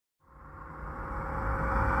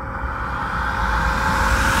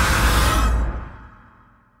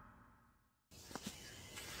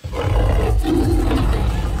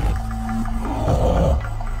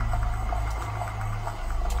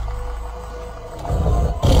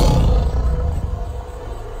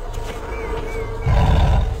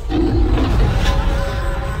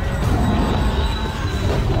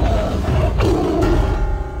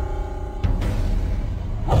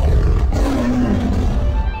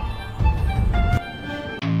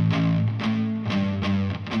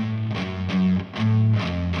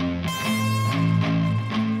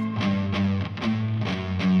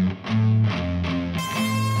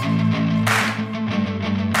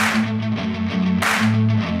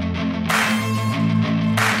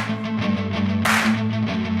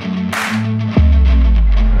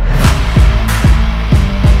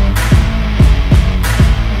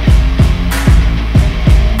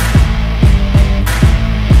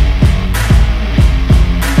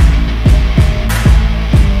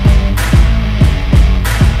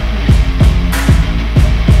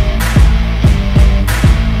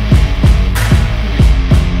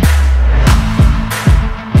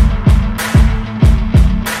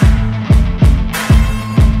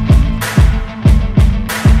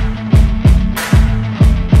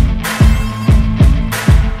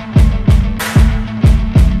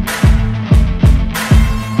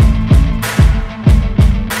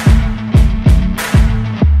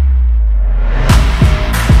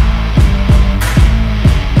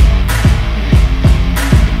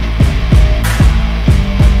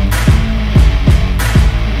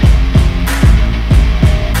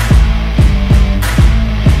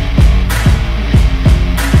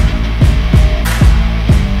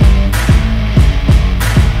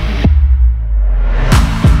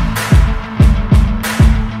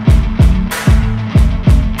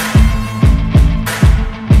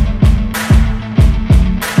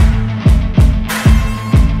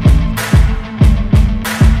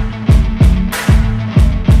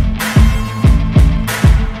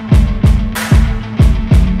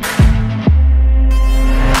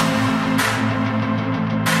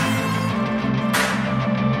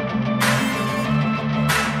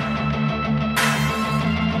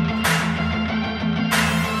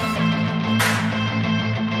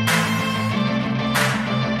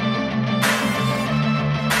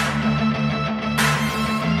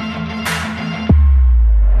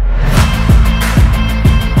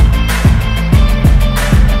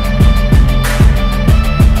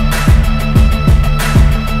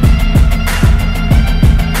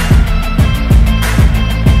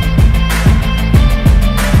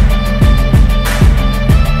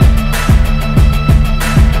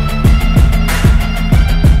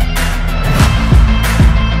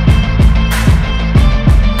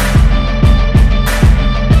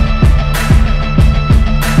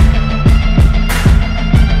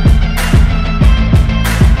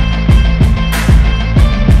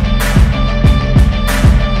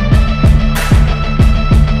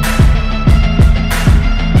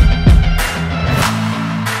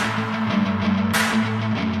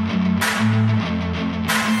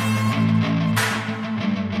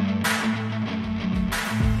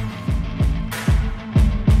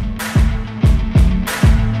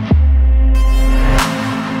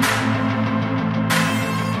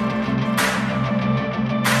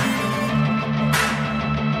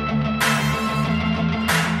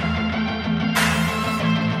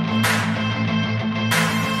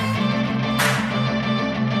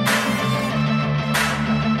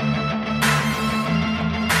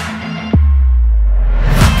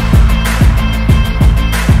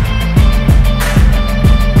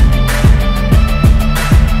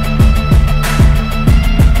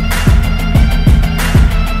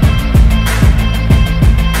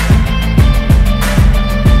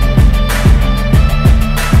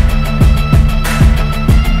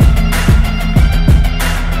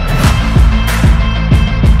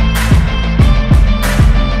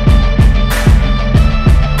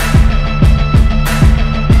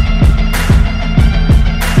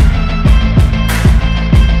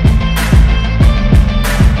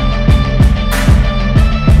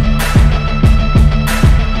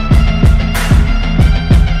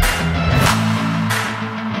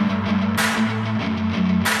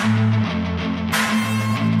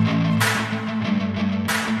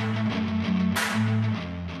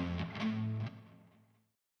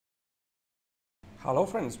Hello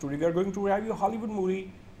friends, today we are going to review Hollywood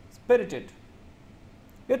movie Spirited.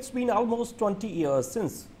 It's been almost 20 years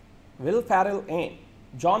since Will Ferrell and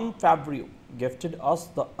Jon Favreau gifted us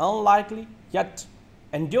the unlikely yet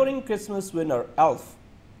enduring Christmas winner Elf,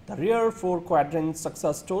 the rare four-quadrant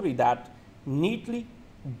success story that neatly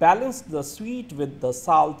balanced the sweet with the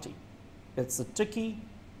salty. It's a tricky,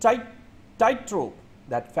 tightrope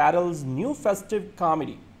that Ferrell's new festive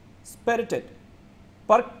comedy, Spirited,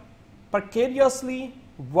 precariously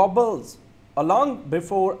wobbles along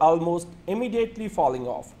before almost immediately falling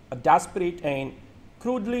off, a desperate and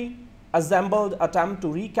crudely assembled attempt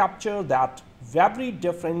to recapture that very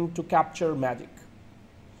different to capture magic.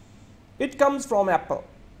 It comes from Apple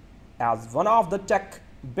as one of the tech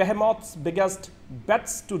behemoth's biggest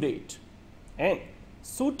bets to date, and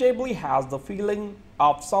suitably has the feeling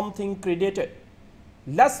of something created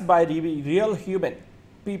less by real human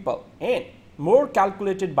people and more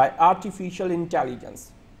calculated by artificial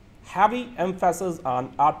intelligence. Heavy emphasis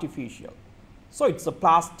on artificial. So it's a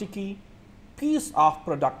plasticky piece of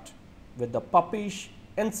product with the puppish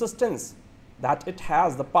insistence that it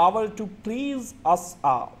has the power to please us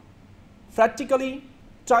all. Practically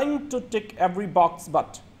trying to tick every box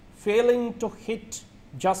but failing to hit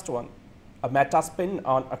just one. A meta spin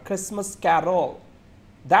on A Christmas Carol.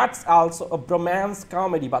 That's also a bromance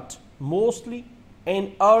comedy but mostly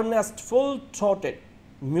an earnest, full-throated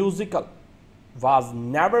musical was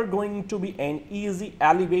never going to be an easy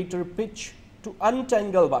elevator pitch to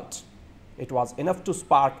untangle, but it was enough to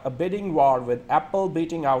spark a bidding war with Apple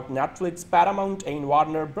beating out Netflix, Paramount and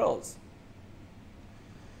Warner Bros.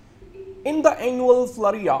 In the annual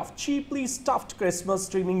flurry of cheaply stuffed Christmas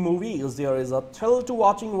streaming movies, there is a thrill to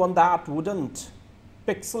watching one that wouldn't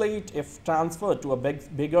pixelate if transferred to a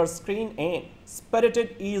bigger screen, and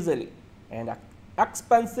Spirited easily and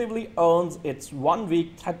expensively earns its 1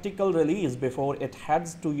 week theatrical release before it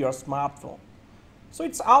heads to your smartphone. So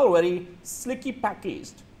it's all very slicky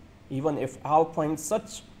packaged, even if all points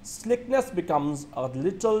such slickness becomes a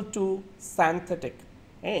little too synthetic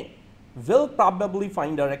and will probably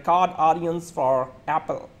find a record audience for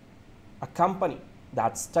Apple, a company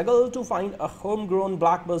that struggled to find a homegrown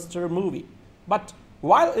blockbuster movie. But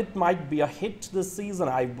while it might be a hit this season,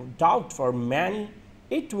 I doubt for many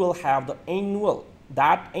it will have that annual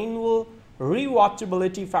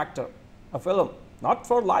rewatchability factor. A film not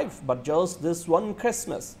for life but just this one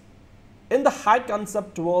Christmas. In the high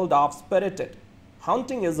concept world of Spirited,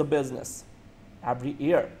 haunting is a business. Every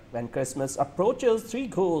year when Christmas approaches, 3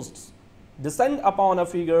 ghosts descend upon a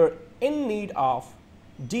figure in need of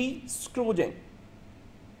de-Scrooging,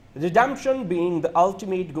 redemption being the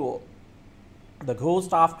ultimate goal. The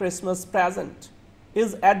ghost of Christmas Present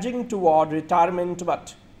is edging toward retirement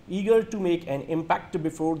but eager to make an impact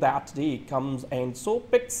before that day comes, and so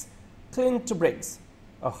picks Clint Briggs,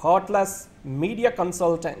 a heartless media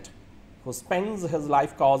consultant who spends his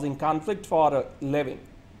life causing conflict for a living.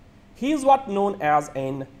 He is what known as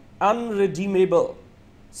an unredeemable.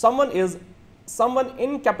 Someone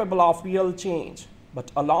incapable of real change,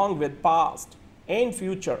 but along with past and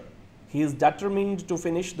future, he is determined to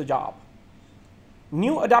finish the job.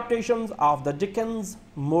 New adaptations of the Dickens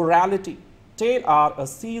morality tale are a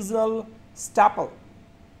seasonal staple.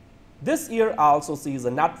 This year also sees a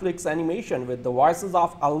Netflix animation with the voices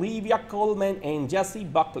of Olivia Colman and Jessie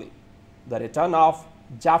Buckley, the return of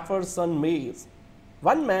Jefferson Mays,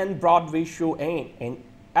 one-man Broadway show, and an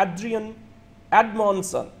Adrian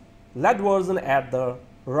Edmondson-led version at the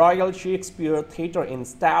Royal Shakespeare Theatre in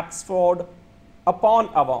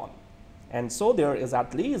Stratford-upon-Avon. And so there is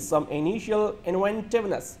at least some initial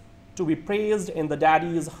inventiveness to be praised in the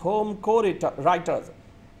Daddy's Home co-writers,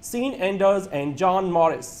 Sean Enders and John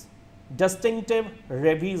Morris' distinctive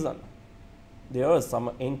revision. There is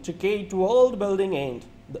some intricate world building and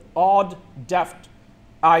the odd, deft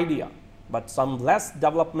idea, but some less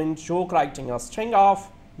development joke writing, a string of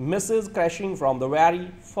misses crashing from the very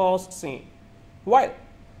first scene. While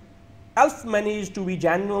Elf managed to be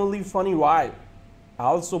genuinely funny while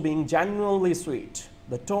also being genuinely sweet,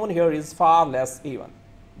 the tone here is far less even.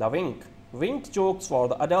 The wink jokes for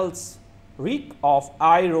the adults reek of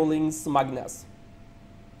eye-rolling smugness.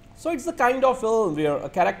 So it's the kind of film where a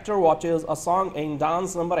character watches a song and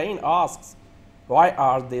dance number and asks, why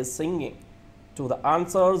are they singing? To the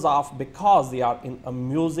answers of because they are in a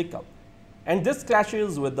musical. And this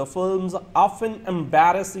clashes with the film's often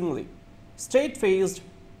embarrassingly straight-faced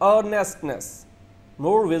earnestness,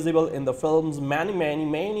 more visible in the film's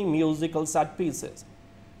many musical set pieces.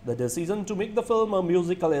 The decision to make the film a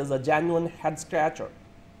musical is a genuine head-scratcher,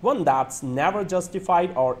 one that's never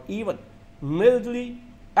justified or even mildly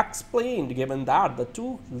explained, given that the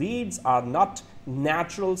two leads are not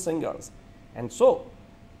natural singers, and so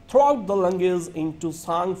throughout the lunges into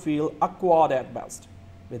song feel awkward at best.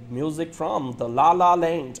 With music from The La La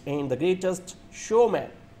Land and The Greatest Showman,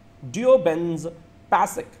 duo Ben's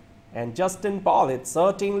Pasek and Justin Paul, it's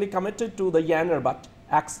certainly committed to the younger but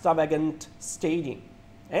extravagant staging,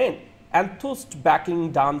 and enthused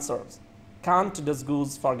backing dancers can't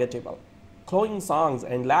disguise forgettable, cloying songs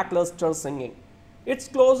and lackluster singing. It's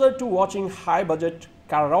closer to watching high-budget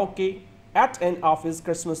karaoke at an office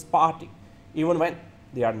Christmas party, even when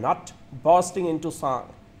they are not bursting into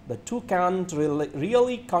song. The two can't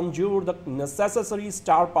really conjure the necessary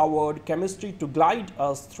star-powered chemistry to glide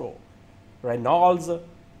us through. Reynolds'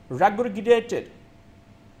 regurgitated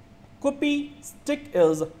quippy stick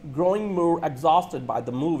is growing more exhausted by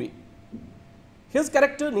the movie. His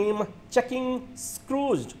character name, Checking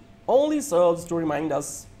Scrooged, only serves to remind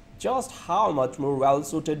us just how much more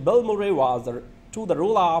well-suited Bill Murray was to the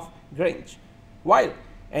role of Grinch, while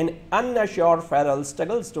an unassured Ferrell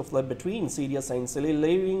struggles to flip between serious and silly,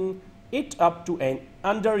 leaving it up to an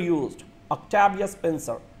underused Octavia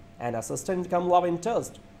Spencer, an assistant-cum love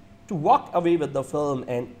interest, to walk away with the film,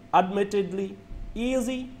 an admittedly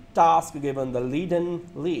easy task given the lead-in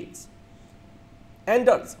leads.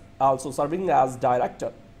 Anders, also serving as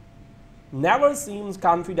director, never seems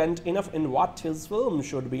confident enough in what his film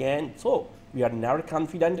should be, and so we are never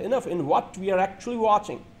confident enough in what we are actually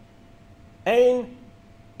watching. An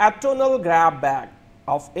atonal grab bag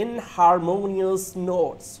of inharmonious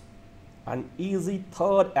notes. An easy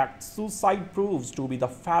third act suicide proves to be the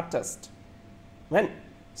fattest when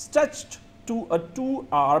stretched to a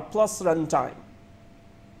 2-hour plus runtime.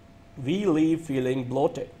 We leave feeling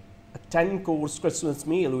bloated, a 10-course Christmas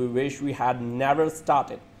meal we wish we had never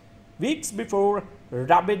started, weeks before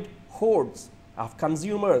rabid hordes of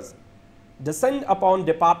consumers descend upon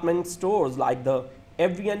department stores like the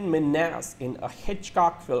avian menace in a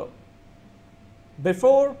Hitchcock film.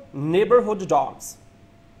 Before neighborhood dogs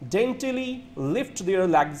daintily lift their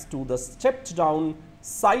legs to the stepped-down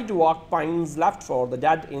sidewalk pines left for the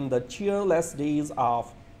dead in the cheerless days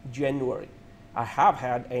of January, I have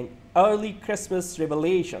had an early Christmas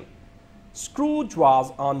revelation. Scrooge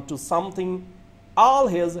was onto something. All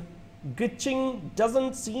his glitching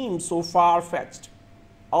doesn't seem so far-fetched.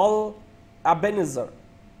 All Ebenezer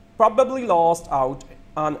probably lost out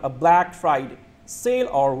on a Black Friday sale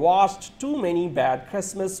or watched too many bad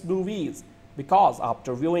Christmas movies, because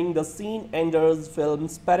after viewing the Scene Enders film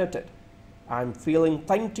Spirited, I'm feeling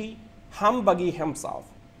plenty humbuggy himself.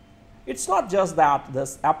 It's not just that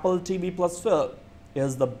this Apple TV Plus film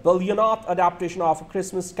is the billionth adaptation of A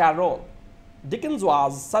Christmas Carol. Dickens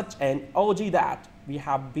was such an OG that we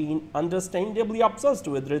have been understandably obsessed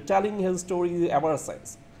with retelling his story ever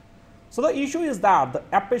since. So the issue is that the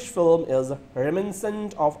epic film is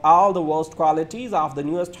reminiscent of all the worst qualities of the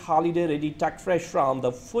newest holiday-ready tech fresh from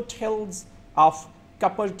the foothills of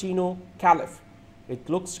Cupertino, Calif. It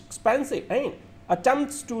looks expensive and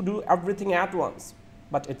attempts to do everything at once,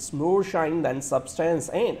 but it's more shine than substance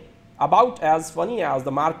and about as funny as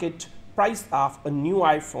the market price of a new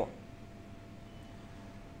iPhone.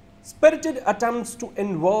 Spirited attempts to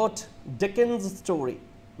invert Dickens' story,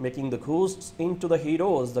 making the ghosts into the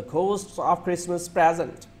heroes. The ghosts of Christmas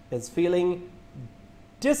Present is feeling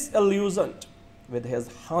disillusioned with his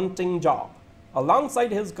haunting job,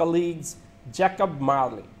 alongside his colleagues Jacob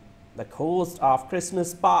Marley, the ghost of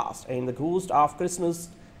Christmas Past and the ghost of Christmas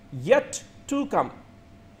yet to come.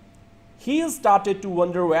 He has started to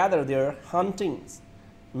wonder whether their hauntings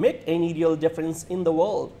make any real difference in the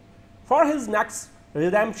world. For his next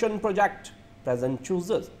redemption project, Present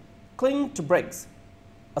chooses Clint Briggs,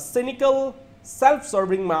 a cynical,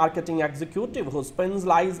 self-serving marketing executive who spends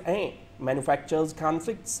lies and manufactures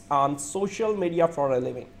conflicts on social media for a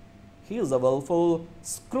living. He is a willful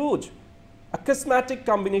Scrooge, a charismatic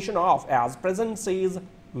combination of, as Present says,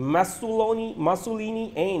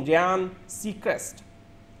 Mussolini and Jan Seacrest.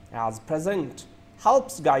 As Present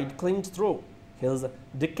helps guide Clint through his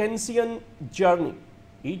Dickensian journey.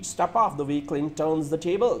 Each step of the way, Clint turns the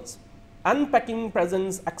tables, unpacking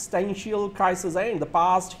Present's existential crisis and the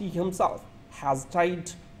past he himself has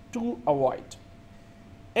tried to avoid.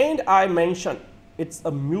 And I mentioned it's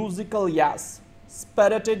a musical, yes.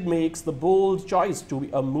 Spirited makes the bold choice to be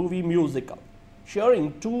a movie musical,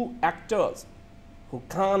 sharing two actors who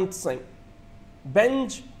can't sing.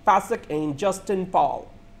 Benj Pasek and Justin Paul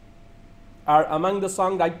are among the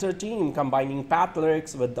songwriter team, combining pat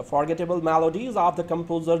lyrics with the forgettable melodies of the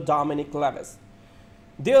composer Dominic Lewis.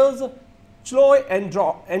 There's Chloe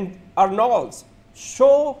and Arnold's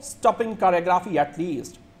show-stopping choreography at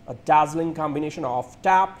least, a dazzling combination of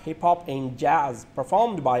tap, hip hop, and jazz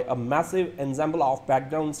performed by a massive ensemble of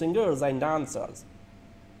background singers and dancers.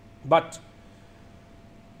 But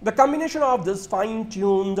the combination of this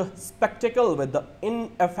fine-tuned spectacle with the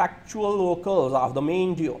ineffectual vocals of the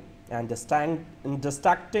main duo and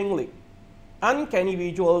distractingly uncanny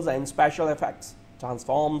visuals and special effects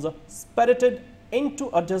transforms Spirited into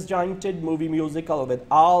a disjointed movie musical with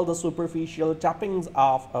all the superficial trappings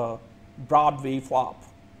of a Broadway flop.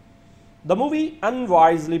 The movie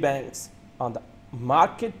unwisely banks on the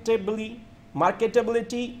marketability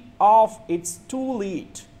of its two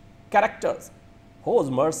lead characters,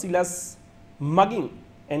 whose merciless mugging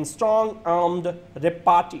and strong-armed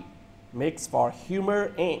repartee makes for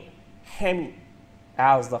humor and hammy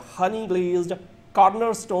as the honey-glazed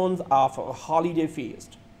cornerstones of a holiday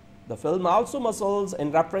feast. The film also muscles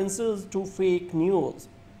in references to fake news,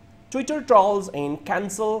 Twitter trolls, and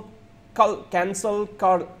cancel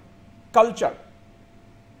culture,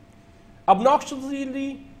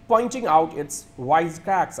 obnoxiously pointing out its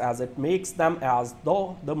wisecracks as it makes them as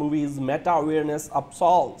though the movie's meta-awareness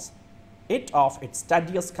absolves it of its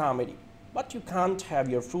tedious comedy. But you can't have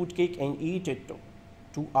your fruitcake and eat it too.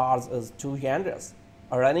 2 hours is too generous.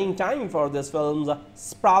 A running time for this film's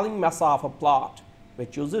sprawling mess of a plot,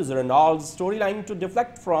 which uses Reynolds' storyline to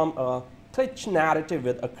deflect from a cliché narrative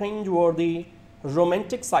with a cringe-worthy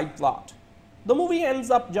romantic side plot. The movie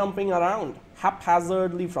ends up jumping around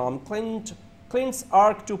haphazardly from Clint's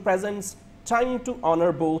arc to presents, trying to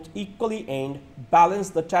honor both equally and balance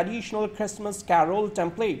the traditional Christmas Carol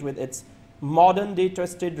template with its modern-day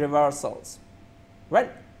twisted reversals. When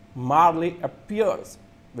Marley appears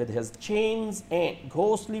with his chains and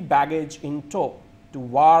ghostly baggage in tow to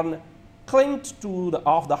warn Clint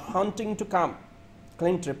of the hunting to come,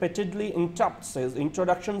 Clint repeatedly interrupts his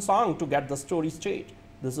introduction song to get the story straight.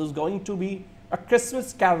 This is going to be a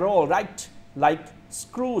Christmas Carol, right? Like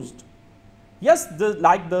Scrooged. Yes,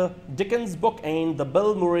 like the Dickens book and the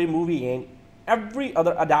Bill Murray movie and every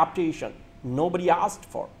other adaptation nobody asked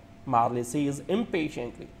for, Marley says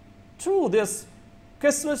impatiently. True, this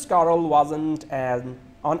Christmas Carol wasn't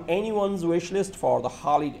on anyone's wish list for the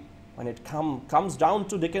holiday. When it comes down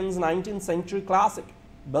to Dickens' 19th century classic,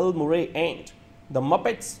 Bill Murray and the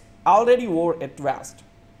Muppets already wore it west.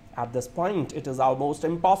 At this point, it is almost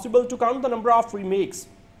impossible to count the number of remakes,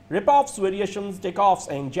 rip-offs, variations, takeoffs,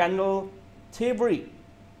 and general thievery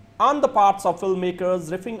on the parts of filmmakers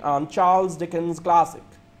riffing on Charles Dickens' classic,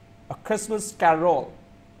 A Christmas Carol.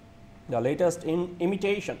 The latest in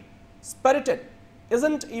imitation, Spirited,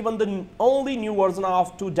 isn't even the only new version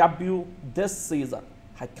to debut this season.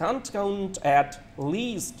 I can't count at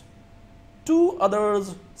least 2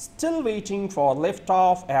 others still waiting for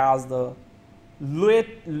liftoff as the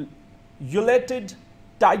ululated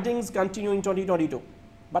tidings continue in 2022.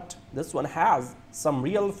 But this one has some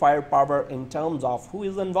real firepower in terms of who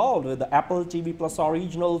is involved with the Apple TV Plus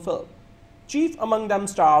original film. Chief among them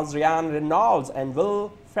stars Ryan Reynolds and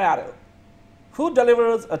Will Ferrell, who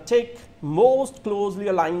delivers a take most closely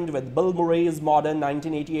aligned with Bill Murray's modern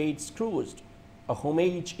 1988 Scrooged, a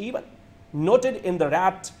homage even noted in the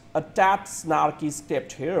a tad snarky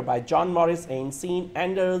script here by John Morris and Sean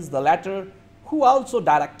Anders, the latter who also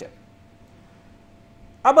directed.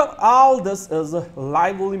 Above all, this is a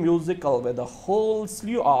lively musical with a whole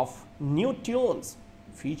slew of new tunes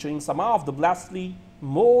featuring some of the blessedly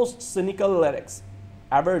most cynical lyrics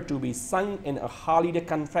ever to be sung in a holiday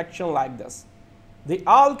confection like this. They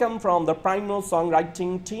all come from the primo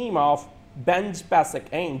songwriting team of Ben Pasek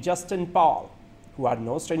and Justin Paul, who are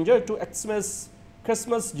no stranger to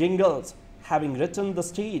Christmas jingles, having written the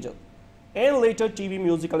stage and later TV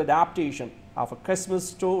musical adaptation of A Christmas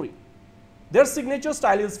Story. Their signature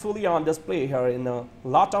style is fully on display here in a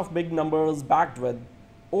lot of big numbers backed with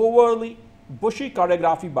overly bushy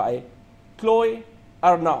choreography by Chloe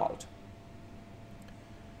Arnold.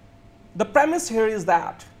 The premise here is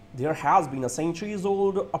that there has been a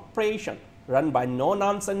centuries-old operation run by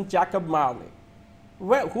no-nonsense Jacob Marley,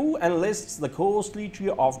 who enlists the ghostly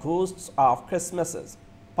trio of ghosts of Christmases,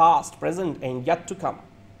 past, present, and yet to come,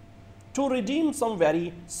 to redeem some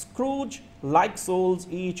very Scrooge-like souls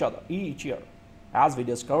each year, as we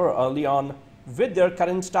discover early on with their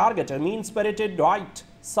current target, a mean-spirited white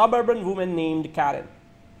suburban woman named Karen.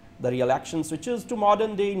 The real action switches to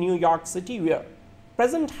modern-day New York City, where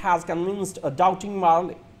present has convinced a doubting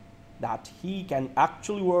Marley that he can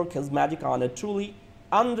actually work his magic on a truly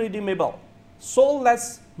unredeemable,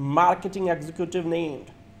 soulless marketing executive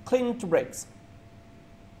named Clint Briggs,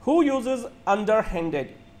 who uses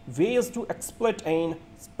underhanded ways to exploit and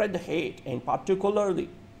spread hate, and particularly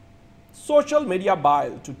social media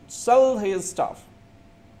bile, to sell his stuff.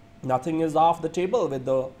 Nothing is off the table with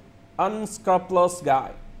the unscrupulous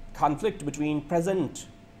guy. Conflict between Present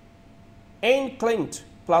and Clint,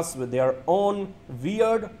 plus with their own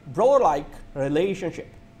weird bro-like relationship,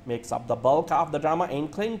 makes up the bulk of the drama,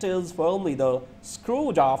 and Clint is firmly the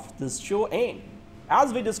Scrooge of this show. And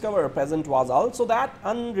as we discover, Present was also that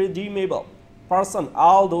unredeemable person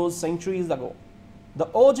all those centuries ago. The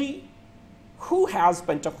OG who has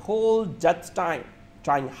spent a whole death time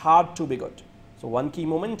trying hard to be good. So one key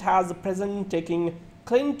moment has the Present taking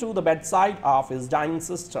Clint to the bedside of his dying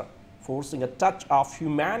sister, forcing a touch of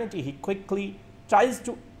humanity he quickly tries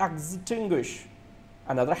to extinguish.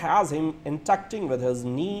 Another has him interacting with his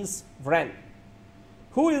niece, Vren,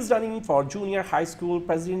 who is running for junior high school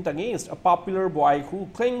president against a popular boy who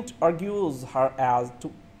Clint argues her as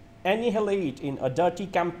to annihilate in a dirty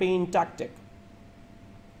campaign tactic.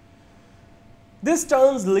 This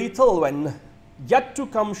turns lethal when Yet to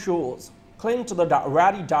Come shows Clint the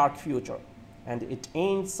very dark future, and it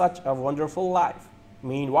ain't such a wonderful life.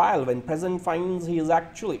 Meanwhile, when Present finds he is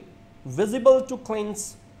actually visible to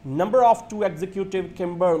Clint's number of 2 executive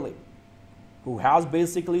Kimberly, who has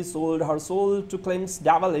basically sold her soul to Clint's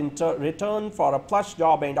devil in return for a plush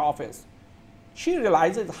job and office, she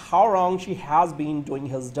realizes how wrong she has been doing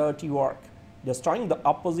his dirty work, destroying the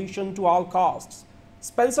opposition to all costs.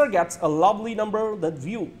 Spencer gets a lovely number, The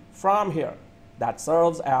View from Here, that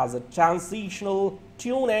serves as a transitional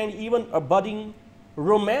tune and even a budding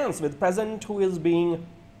romance with Present, who is being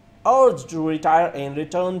urged to retire and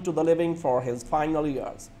return to the living for his final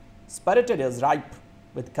years. Spirited is ripe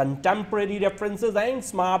with contemporary references and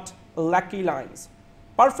smart, lucky lines,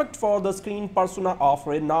 perfect for the screen persona of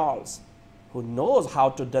Reynolds, who knows how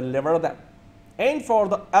to deliver them, and for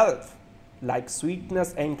the elf-like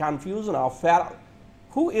sweetness and confusion of Ferrell,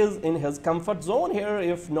 who is in his comfort zone here,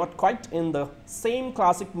 if not quite in the same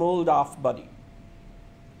classic mold of Buddy.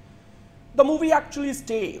 The movie actually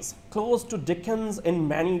stays close to Dickens in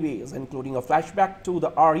many ways, including a flashback to the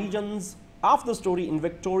origins of the story in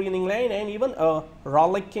Victorian England and even a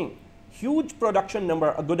rollicking, huge production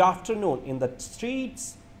number, A Good Afternoon in the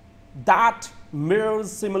Streets, that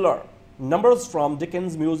mirrors similar numbers from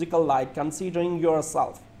Dickens' musical like Considering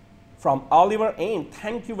Yourself, from Oliver and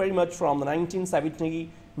Thank You Very Much from the 1970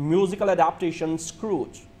 musical adaptation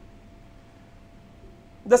Scrooge.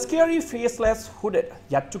 The scary, faceless, hooded,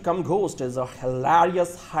 Yet to Come ghost is a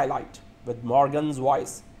hilarious highlight, with Morgan's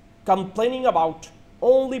voice complaining about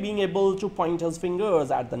only being able to point his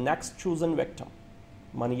fingers at the next chosen victim.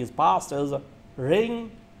 Money's past is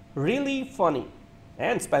really funny,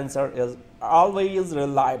 and Spencer is always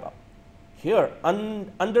reliable. Here,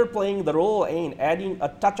 underplaying the role and adding a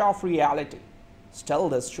touch of reality. Still,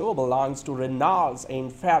 this show belongs to Reynolds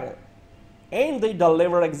and Ferrell, and they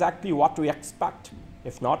deliver exactly what we expect,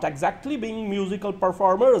 if not exactly being musical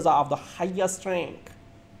performers of the highest rank.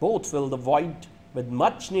 Both fill the void with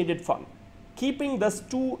much needed fun, keeping this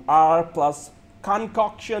 2-hour plus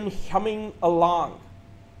concoction humming along.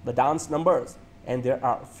 The dance numbers, and there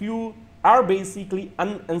are few, are basically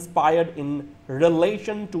uninspired in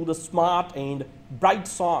relation to the smart and bright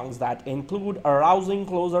songs that include a rousing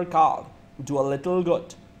closer called Do a Little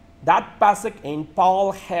Good that Pasek and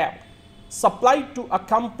Paul have supplied to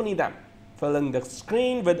accompany them, filling the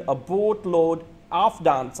screen with a boatload of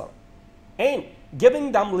dancers and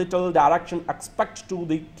giving them little direction except to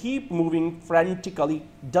the keep moving frantically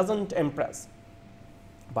doesn't impress.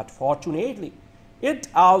 But fortunately, it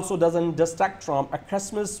also doesn't distract from a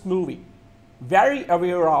Christmas movie, very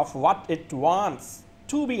aware of what it wants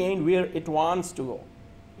to be and where it wants to go.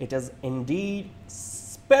 It is indeed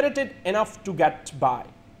spirited enough to get by.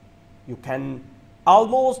 You can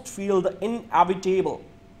almost feel the inevitable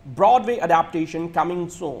Broadway adaptation coming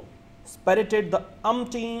soon. Spirited, the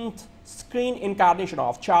umpteenth screen incarnation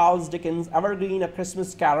of Charles Dickens' evergreen A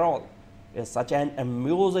Christmas Carol, is such an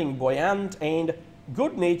amusing, buoyant, and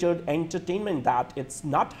good-natured entertainment that it's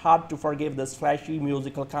not hard to forgive this flashy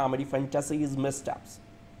musical comedy fantasy's missteps.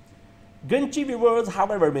 Grinchy viewers,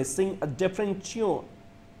 however, may sing a different tune.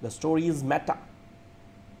 The story is meta,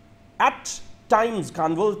 at times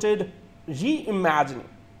convoluted reimagining,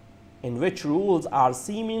 in which rules are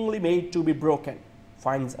seemingly made to be broken,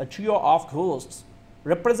 finds a trio of ghosts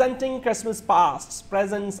representing Christmas pasts,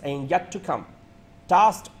 presents, and yet to come,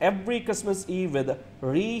 tasked every Christmas Eve with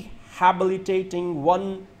rehabilitating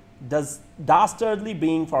one dastardly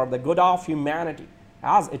being for the good of humanity.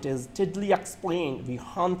 As it is tidily explained, we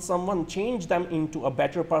hunt someone, change them into a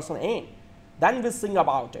better person, and then we sing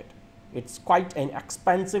about it. It's quite an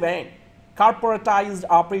expensive and corporatized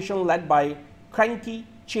operation led by cranky,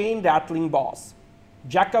 chain-rattling boss,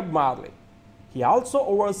 Jacob Marley. He also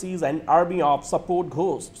oversees an army of support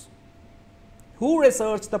ghosts who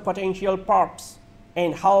research the potential plots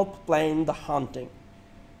and help plan the hunting.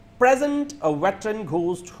 Present, a veteran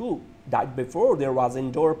ghost who died before there was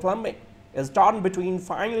indoor plumbing, is torn between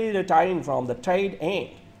finally retiring from the trade and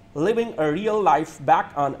living a real life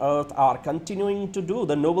back on earth or continuing to do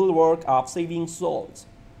the noble work of saving souls.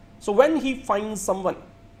 So when he finds someone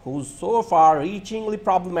who's so far-reachingly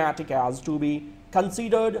problematic as to be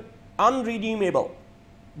considered unredeemable,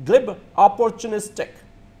 glib, opportunistic,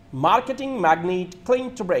 marketing magnate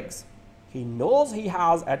Clint Briggs, he knows he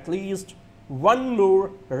has at least one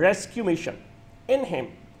more rescue mission in him.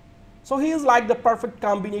 So he is like the perfect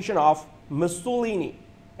combination of Mussolini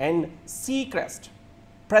and Seacrest,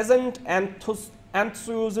 present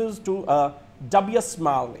enthusiast to a W.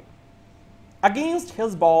 Smalley. Against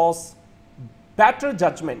his boss' better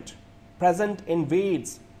judgment, present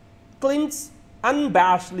invades Clint's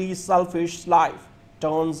unabashedly selfish life,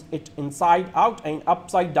 turns it inside out and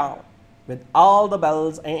upside down, with all the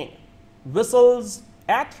bells and whistles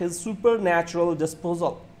at his supernatural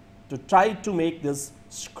disposal to try to make this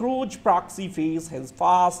Scrooge proxy face his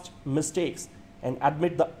past mistakes and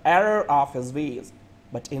admit the error of his ways.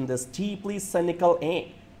 But in this deeply cynical and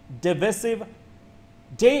divisive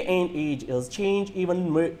day and age, is change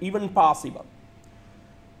even possible?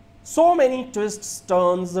 So many twists,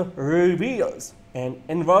 turns, reveals, and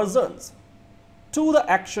inversions to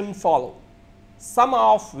the action follow, some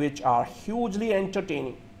of which are hugely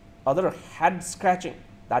entertaining, other head-scratching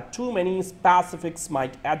that too many specifics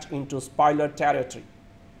might edge into spoiler territory.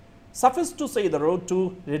 Suffice to say, the road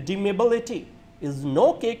to redeemability is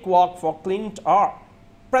no cakewalk for Clint or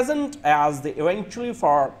Present as they eventually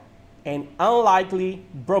form an unlikely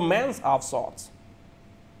bromance of sorts,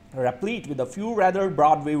 replete with a few rather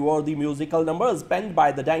Broadway-worthy musical numbers penned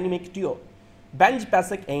by the dynamic duo Benj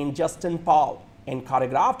Pasek and Justin Paul and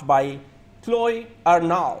choreographed by Chloe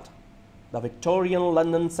Arnold. The Victorian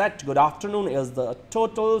London set Good Afternoon is the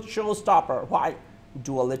total showstopper, while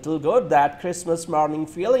Do a Little Good, That Christmas Morning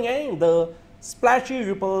Feeling, and the splashy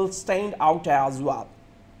ripples stand out as well.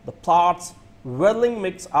 The plot's whirling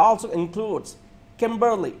mix also includes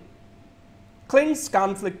Kimberly, Clint's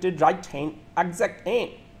conflicted right-hand exec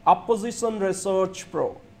and opposition research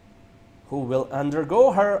pro, who will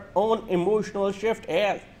undergo her own emotional shift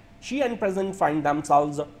as she and Present find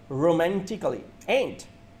themselves romantically and,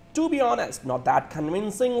 to be honest, not that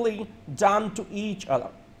convincingly drawn to each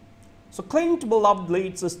other. So Clint's beloved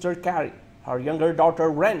late sister Carrie, her younger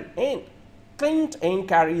daughter Wren, and Clint and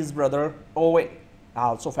Carrie's brother Owen.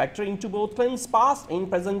 Also factoring to both Clint's past and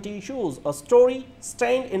present issues, a story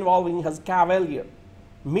strand involving his cavalier,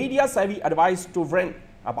 media-savvy advice to Wren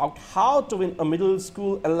about how to win a middle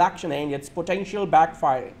school election and its potential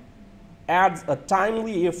backfiring, adds a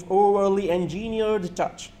timely if overly engineered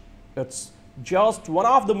touch. It's just one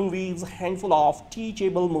of the movie's handful of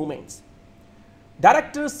teachable moments.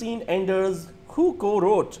 Director Sean Anders, who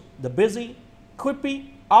co-wrote the busy,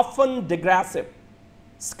 quippy, often digressive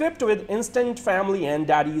script with Instant Family and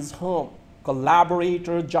Daddy's Home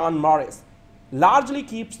collaborator John Morris, largely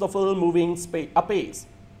keeps the film moving apace,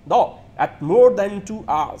 though at more than 2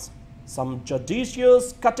 hours. Some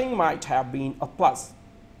judicious cutting might have been a plus.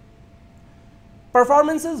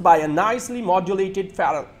 Performances by a nicely modulated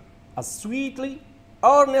Ferrell, a sweetly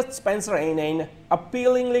earnest Spencer, and an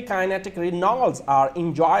appealingly kinetic Reynolds are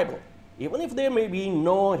enjoyable, even if there may be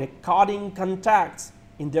no recording contacts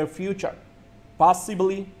in their future.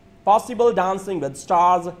 Possible dancing with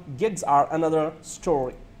stars gigs are another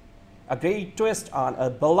story. A great twist on a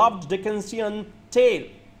beloved Dickensian tale.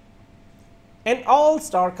 An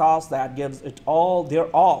all-star cast that gives it all their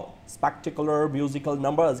all. Spectacular musical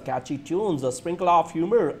numbers, catchy tunes, a sprinkle of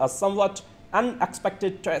humor, a somewhat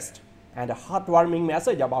unexpected twist, and a heartwarming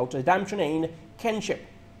message about redemption and kinship.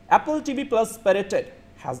 Apple TV Plus Spirited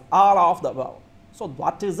has all of the above. So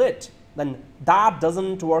what is it? Then that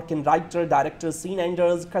doesn't work in writer-director Sean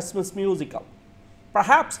Anders' Christmas musical.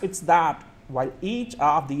 Perhaps it's that while each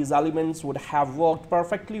of these elements would have worked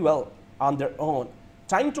perfectly well on their own,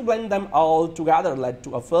 trying to blend them all together led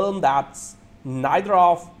to a film that's neither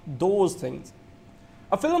of those things.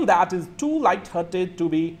 A film that is too light-hearted to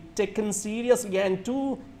be taken seriously and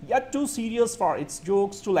yet too serious for its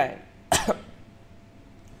jokes to land.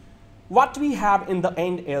 What we have in the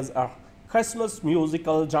end is a Christmas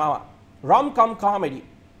musical drama, rom-com comedy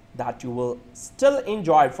that you will still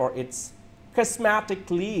enjoy for its charismatic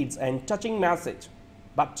leads and touching message,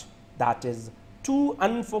 but that is too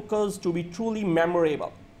unfocused to be truly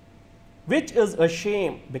memorable, which is a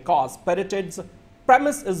shame because Spirited's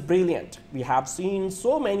premise is brilliant. We have seen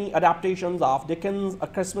so many adaptations of Dickens' A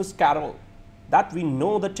Christmas Carol that we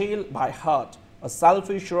know the tale by heart, a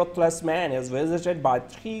selfish, ruthless man is visited by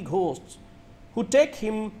three ghosts who take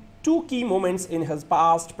him to key moments in his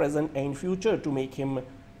past, present, and future to make him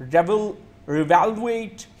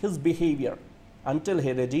reevaluate his behavior until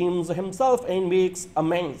he redeems himself and makes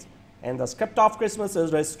amends, and the script of Christmas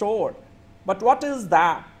is restored. But what is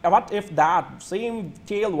that? What if that same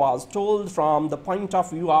tale was told from the point of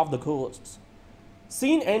view of the ghosts?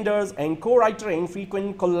 Scene enders and co-writer and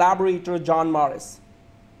frequent collaborator John Morris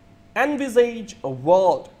envisage a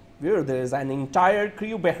world where there is an entire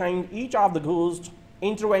crew behind each of the ghost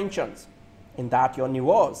interventions. In that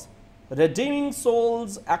universe, redeeming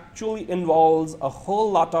souls actually involves a whole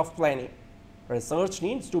lot of planning. Research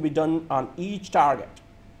needs to be done on each target.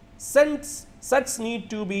 Sets need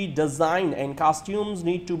to be designed and costumes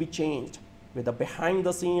need to be changed, with a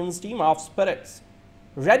behind-the-scenes team of spirits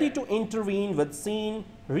ready to intervene with scene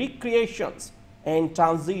recreations and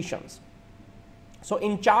transitions. So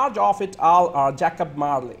in charge of it all are Jacob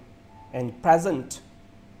Marley and present,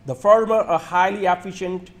 the former a highly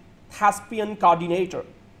efficient thespian coordinator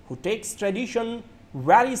who takes tradition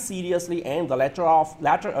very seriously, and the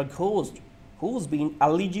latter a ghost who's been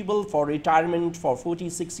eligible for retirement for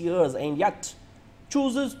 46 years and yet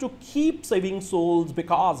chooses to keep saving souls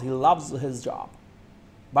because he loves his job.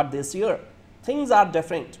 But this year, things are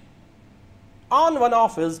different. On one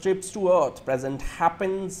of his trips to Earth, Present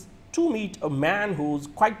happens to meet a man who's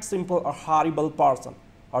quite simple a horrible person,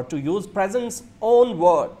 or to use Present's own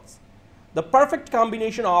words, the perfect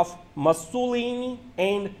combination of Mussolini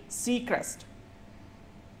and Seacrest.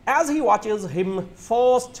 As he watches him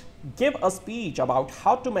first give a speech about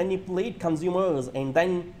how to manipulate consumers and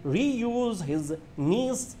then reuse his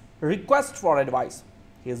niece's request for advice,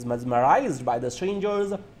 he is mesmerized by the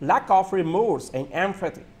stranger's lack of remorse and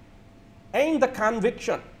empathy, and the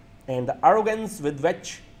conviction and the arrogance with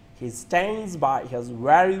which he stands by his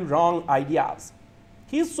very wrong ideas.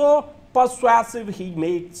 He is so persuasive he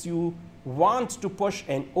makes you want to push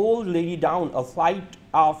an old lady down a flight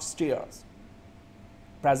of stairs.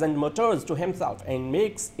 Present mutters to himself and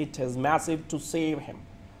makes it his massive to save him,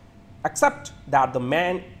 except that the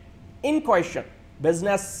man in question,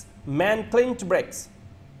 businessman Clint Briggs,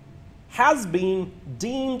 has been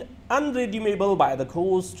deemed unredeemable by the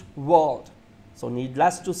ghost world. So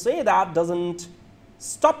needless to say, that doesn't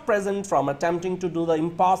stop Present from attempting to do the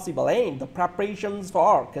impossible, and the preparations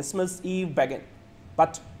for Christmas Eve begin.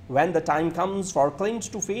 But when the time comes for Clint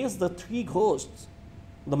to face the three ghosts,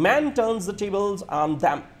 the man turns the tables on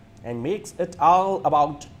them and makes it all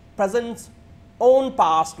about Present's own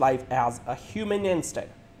past life as a human instead.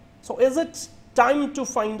 So is it time to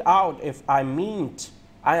find out if I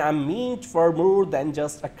am meant for more than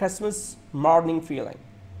just a Christmas morning feeling?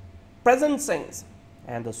 Present sings,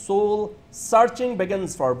 and the soul searching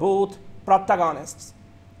begins for both protagonists,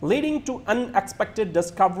 leading to unexpected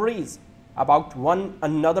discoveries about one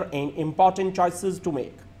another and important choices to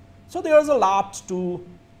make. So there's a lot to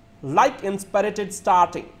like in Spirited,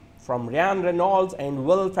 starting from Reynolds and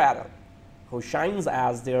Will Ferrell, who shines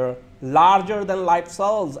as their larger-than-life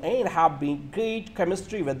selves and have been great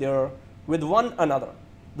chemistry with one another.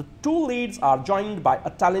 The two leads are joined by a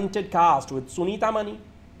talented cast with Sunita Mani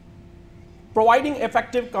providing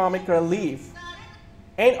effective comic relief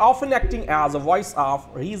and often acting as a voice of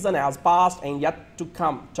reason as past and yet to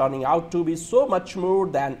come, turning out to be so much more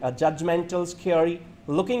than a judgmental,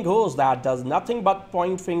 scary-looking ghost that does nothing but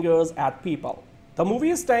point fingers at people. The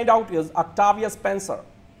movie's standout is Octavia Spencer,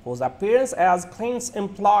 whose appearance as Clint's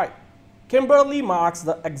employee, Kimberly, marks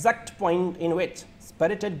the exact point in which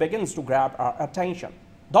Spirited begins to grab our attention.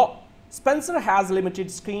 Though Spencer has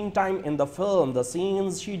limited screen time in the film, the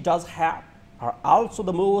scenes she does have are also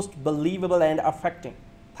the most believable and affecting,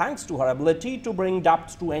 thanks to her ability to bring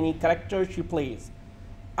depth to any character she plays.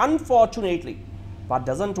 Unfortunately, what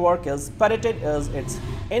doesn't work is Spirited is its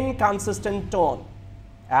inconsistent tone.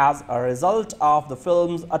 As a result of the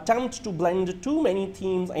film's attempt to blend too many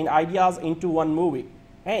themes and ideas into one movie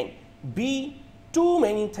and be too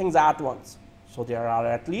many things at once. So there are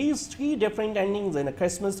at least 3 different endings in a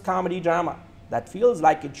Christmas comedy drama that feels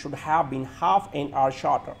like it should have been half an hour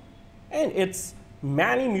shorter. And its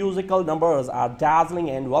many musical numbers are dazzling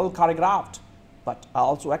and well choreographed, but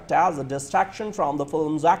also act as a distraction from the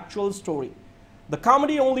film's actual story. The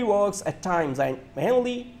comedy only works at times, and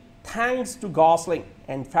mainly thanks to Gosling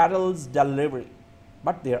and Farrell's delivery.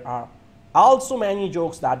 But there are also many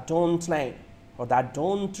jokes that don't land, or that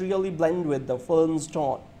don't really blend with the film's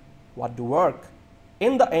tone. What do work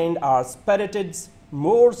in the end are Spirited's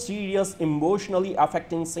more serious, emotionally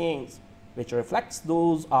affecting scenes, which reflects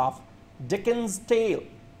those of Dickens' tale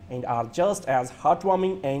and are just as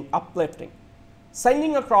heartwarming and uplifting.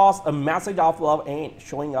 sending across a message of love and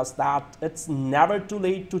showing us that it's never too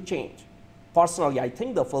late to change. Personally, I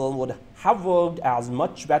think the film would have worked as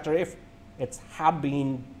much better if it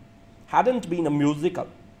hadn't been a musical,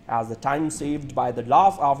 as the time saved by the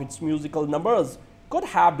loss of its musical numbers could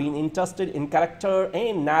have been interested in character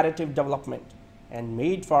and narrative development and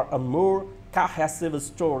made for a more cohesive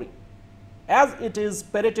story. As it is,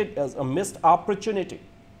 Spirited is a missed opportunity,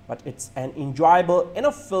 but it's an enjoyable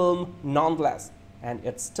enough film nonetheless, and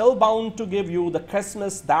it's still bound to give you that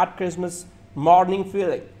Christmas morning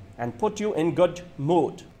feeling and put you in good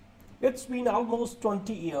mood. It's been almost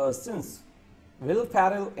 20 years since Will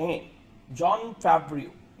Ferrell and Jon Favreau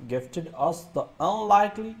gifted us the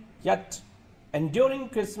unlikely yet enduring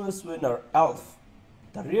Christmas winner Elf,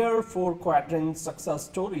 the rare four-quadrant success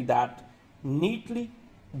story that neatly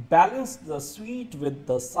balanced the sweet with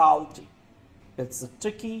the salty. It's a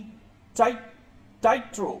tricky,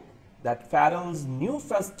 tightrope that Farrell's new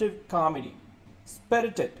festive comedy,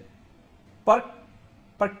 Spirited,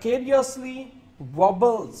 precariously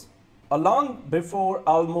wobbles along before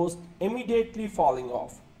almost immediately falling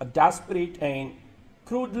off, a desperate and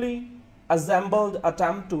crudely assembled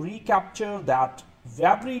attempt to recapture that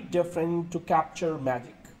very different to capture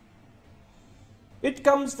magic. It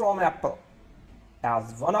comes from Apple,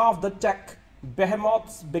 as one of the tech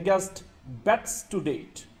behemoth's biggest bets to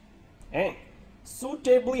date, and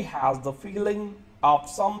suitably has the feeling of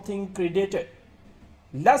something created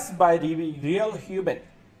less by real human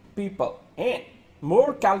people and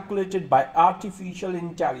more calculated by artificial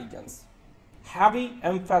intelligence. Heavy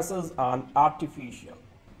emphasis on artificial.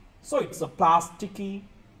 So it's a plasticky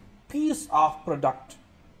piece of product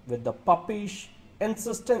with the puppish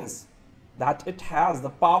insistence that it has the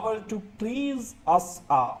power to please us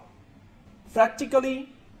all.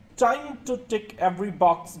 Practically trying to tick every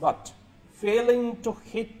box but failing to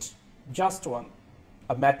hit just one.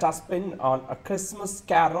 A meta spin on A Christmas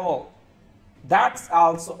Carol. That's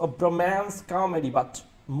also a bromance comedy but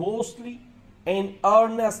mostly an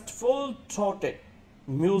earnest, full-throated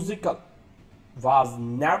musical. Was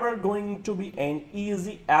never going to be an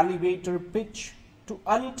easy elevator pitch to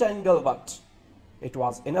untangle, but it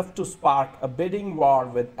was enough to spark a bidding war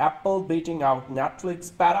with Apple beating out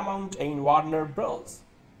Netflix, Paramount and Warner Bros.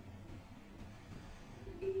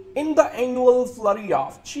 In the annual flurry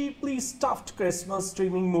of cheaply stuffed Christmas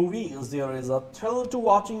streaming movies, there is a thrill to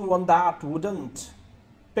watching one that wouldn't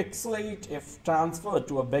pixelate if transferred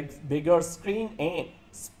to a bigger screen, and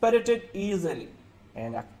Spirited easily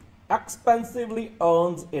and expensively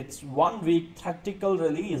earns its 1-week theatrical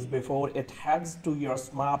release before it heads to your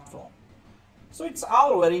smartphone. So it's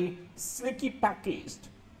all very slicky packaged,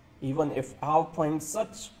 even if at points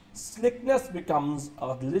such slickness becomes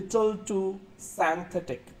a little too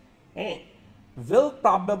synthetic, and will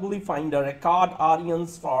probably find a record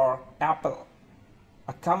audience for Apple,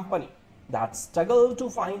 a company that struggled to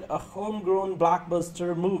find a homegrown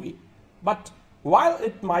blockbuster movie. But while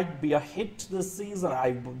it might be a hit this season,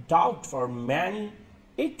 I doubt for many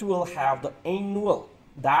it will have that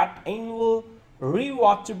annual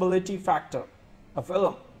rewatchability factor. A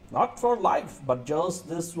film not for life but just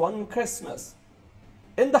this one Christmas.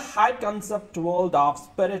 In the high concept world of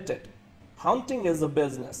Spirited, hunting is a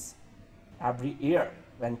business. Every year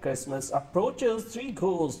when Christmas approaches, 3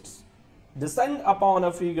 ghosts descend upon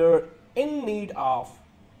a figure in need of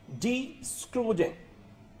de-Scrooging,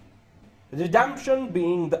 redemption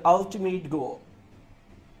being the ultimate goal.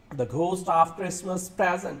 The ghost of Christmas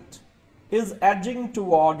Present is edging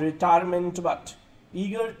toward retirement but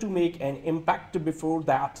eager to make an impact before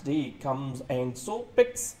that day comes, and so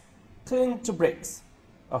picks Clint Briggs,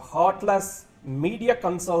 a heartless media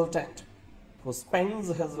consultant who spends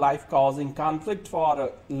his life causing conflict for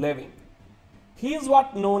a living. He is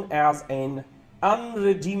what known as an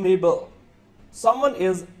unredeemable. Someone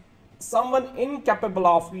incapable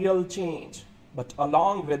of real change, but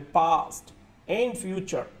along with past and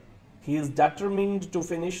future, he is determined to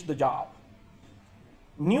finish the job.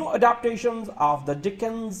 New adaptations of the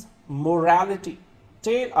Dickens morality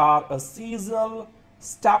tale are a seasonal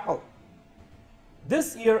staple.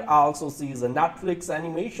 This year also sees a Netflix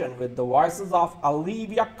animation with the voices of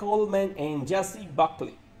Olivia Colman and Jessie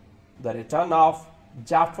Buckley, the return of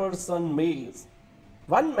Jefferson Mays,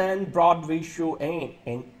 one-man Broadway show, and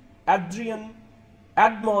an Adrian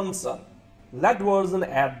Edmondson-led version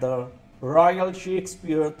at the Royal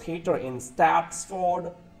Shakespeare Theatre in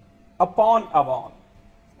Stratford-upon-Avon.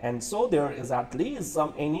 And so there is at least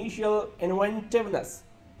some initial inventiveness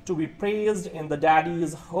to be praised in the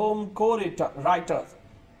Daddy's Home co-writers,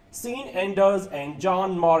 Sean Enders and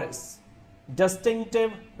John Morris'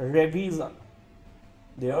 distinctive revision.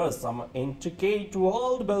 There is some intricate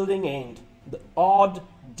world building and the odd,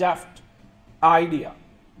 deft idea,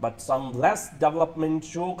 but some less development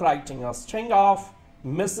joke writing a string of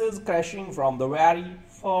misses crashing from the very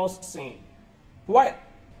first scene. While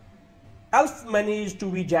Elf managed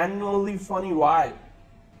to be genuinely funny while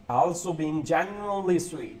also being genuinely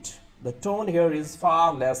sweet, the tone here is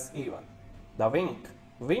far less even. The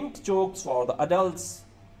wink jokes for the adults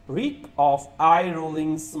reek of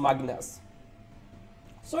eye-rolling smugness.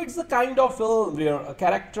 So it's the kind of film where a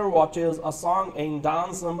character watches a song and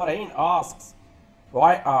dance number and asks,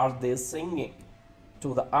 why are they singing?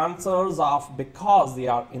 To the answers of because they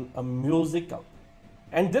are in a musical.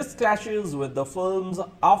 And this clashes with the film's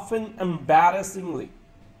often embarrassingly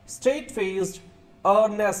straight-faced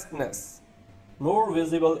earnestness, more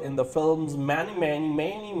visible in the film's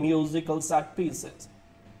many musical set pieces.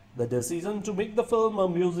 The decision to make the film a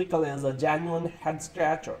musical is a genuine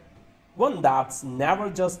head-scratcher, one that's never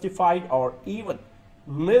justified or even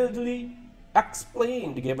mildly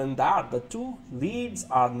explained given that the two leads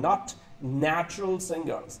are not natural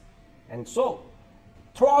singers. And so,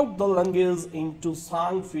 throughout the lunges into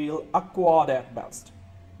song feel awkward at best,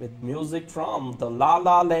 with music from The La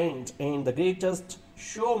La Land and The Greatest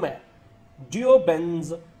Showman, duo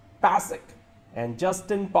Ben's Pasek, and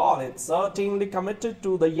Justin Paul is certainly committed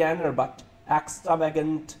to the Yanner but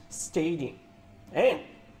extravagant staging, and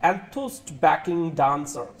enthused backing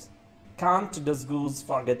dancers can't disguise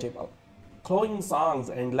forgettable, cloying songs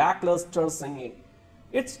and lackluster singing.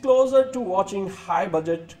 It's closer to watching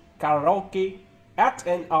high-budget karaoke at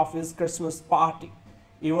an office Christmas party,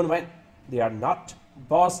 even when they are not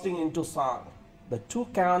bursting into song. The two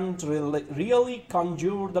can't really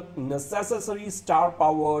conjure the necessary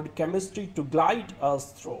star-powered chemistry to glide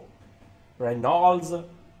us through. Reynolds'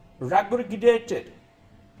 regurgitated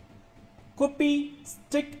Kuppy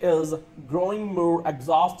stick is growing more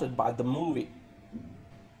exhausted by the movie.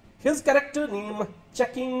 His character name,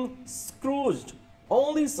 Checking Scrooged,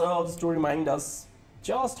 only serves to remind us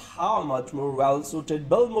just how much more well-suited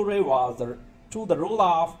Bill Murray was to the role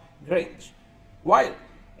of Grinch, while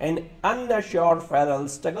an unassured Ferrell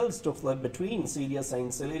struggles to flip between serious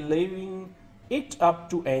and silly, leaving it up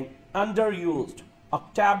to an underused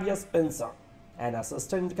Octavia Spencer, an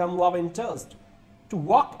assistant-come love interest, to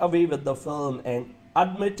walk away with the film, an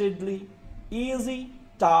admittedly easy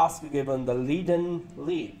task given the lead-in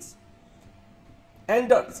leads.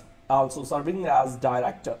 Anders, also serving as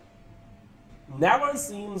director, never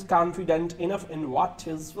seems confident enough in what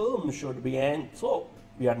his film should be, and so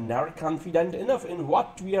we are never confident enough in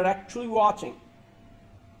what we are actually watching.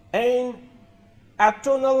 An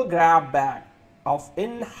atonal grab bag of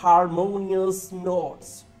inharmonious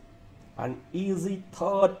notes. An easy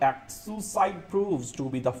third act suicide proves to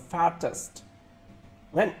be the fattest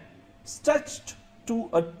when stretched to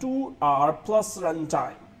a 2-hour plus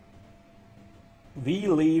runtime. We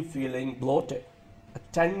leave feeling bloated, a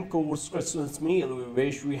 10-course Christmas meal we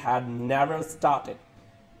wish we had never started.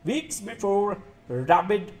 Weeks before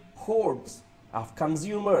rabid hordes of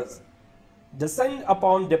consumers descend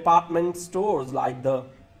upon department stores like the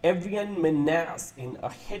avian menace in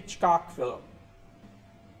a Hitchcock film.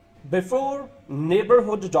 Before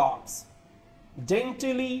neighborhood dogs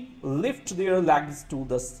daintily lift their legs to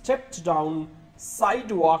the stepped-down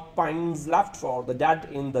sidewalk pines left for the dead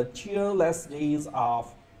in the cheerless days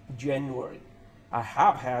of January, I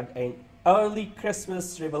have had an early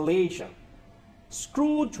Christmas revelation.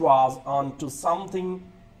 Scrooge was onto something.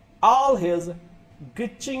 All his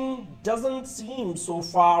gitching doesn't seem so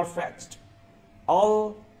far-fetched.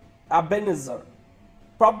 All Ebenezer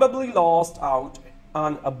probably lost out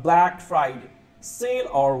on a Black Friday sale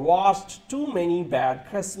or watched too many bad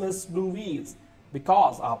Christmas movies,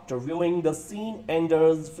 because after viewing the Scene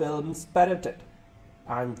Enders film Spirited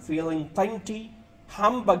and feeling plenty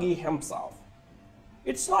humbuggy himself.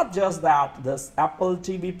 It's not just that this Apple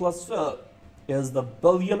TV Plus film is the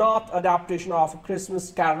billionth adaptation of A Christmas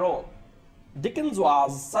Carol. Dickens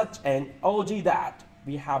was such an OG that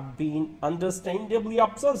we have been understandably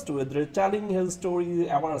obsessed with retelling his story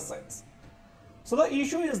ever since. So the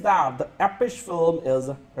issue is that the epic film is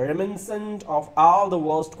reminiscent of all the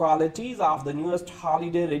worst qualities of the newest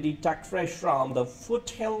holiday-ready tech fresh from the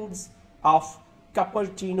foothills of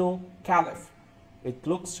Cupertino, Calif. It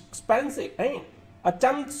looks expensive and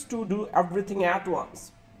attempts to do everything at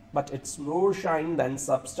once, but it's more shine than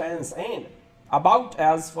substance and about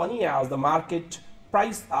as funny as the market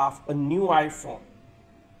price of a new iPhone.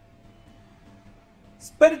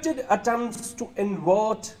 Spirited attempts to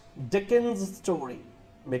invert Dickens' story,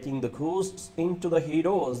 making the ghosts into the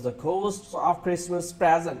heroes. The ghosts of Christmas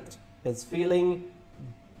Present is feeling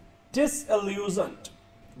disillusioned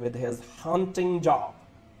with his hunting job,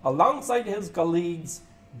 alongside his colleagues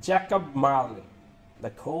Jacob Marley, the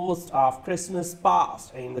ghost of Christmas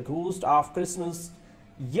past and the ghost of Christmas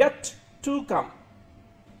yet to come.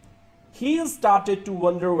 He started to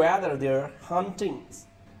wonder whether their huntings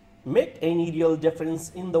make any real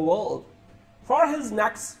difference in the world. For his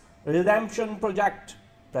next redemption project,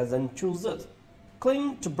 Present chooses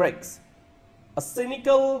Clint Briggs, a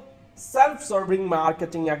cynical, self-serving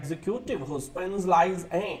marketing executive who spends lives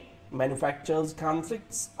and manufactures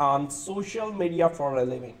conflicts on social media for a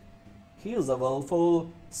living. He is a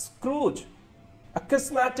willful Scrooge, a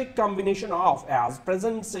charismatic combination of, as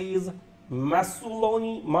Present says,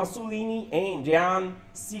 Mussolini and Jan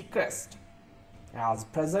Seacrest. As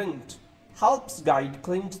Present helps guide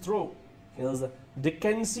Clint through his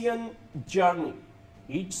Dickensian journey.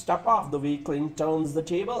 Each step of the way, Clint turns the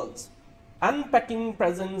tables, unpacking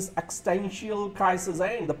Present's existential crisis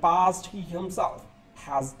and the past he himself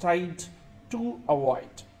has tried to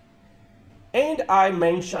avoid. And I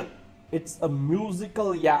mention it's a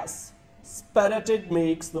musical, yes. Spirited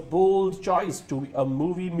makes the bold choice to be a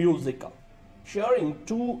movie musical, sharing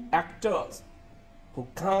two actors who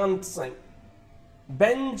can't sing.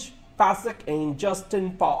 Benj Pasek and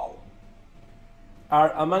Justin Paul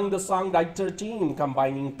are among the songwriter team,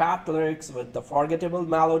 combining pop lyrics with the forgettable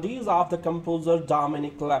melodies of the composer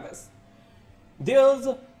Dominic Lewis. There's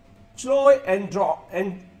Chloe and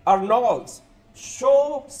Arnold's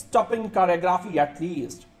show-stopping choreography, at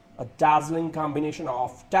least, a dazzling combination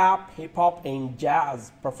of tap, hip-hop and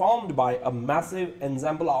jazz performed by a massive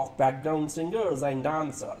ensemble of background singers and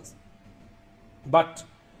dancers. But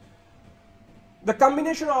the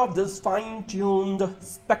combination of this fine-tuned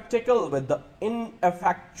spectacle with the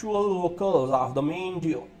ineffectual vocals of the main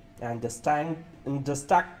duo and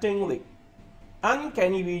distractingly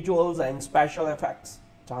uncanny visuals and special effects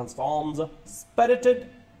transforms Spirited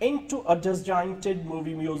into a disjointed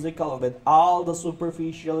movie musical with all the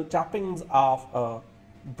superficial tappings of a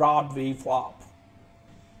Broadway flop.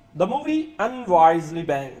 The movie unwisely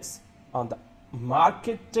banks on the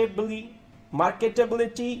marketability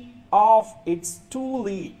of its two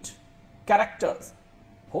lead characters,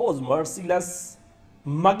 whose merciless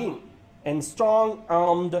mugging and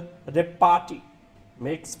strong-armed repartee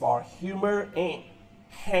makes for humor and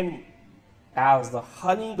hammy as the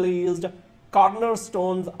honey-glazed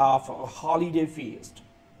cornerstones of a holiday feast.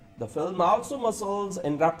 The film also muscles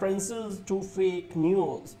in references to fake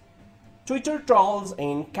news, Twitter trolls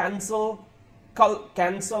and cancel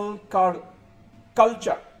culture,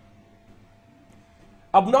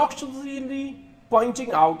 obnoxiously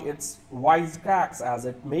pointing out its wisecracks as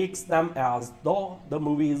it makes them, as though the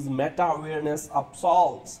movie's meta-awareness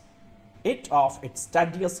absolves it of its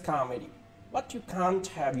tedious comedy. But you can't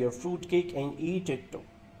have your fruitcake and eat it too.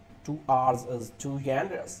 2 hours is too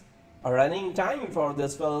generous. A running time for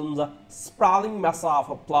this film's sprawling mess of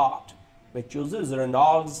a plot, which uses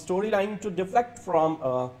Reynolds' storyline to deflect from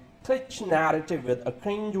a glitch narrative with a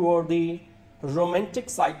cringe-worthy romantic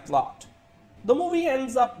side plot. The movie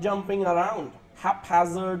ends up jumping around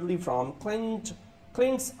haphazardly from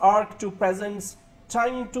Clint's arc to Present's,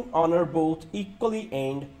 trying to honor both equally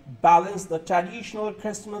and balance the traditional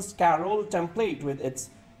Christmas Carol template with its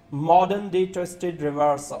modern-day twisted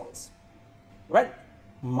reversals. When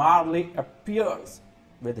Marley appears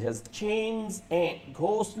with his chains and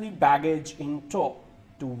ghostly baggage in tow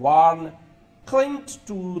to warn Clint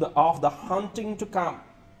of the hunting to come,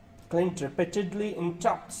 Clint repeatedly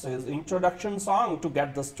interrupts his introduction song to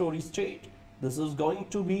get the story straight. This is going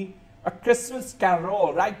to be a Christmas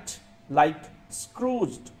Carol, right? Like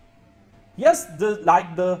Scrooged. Yes,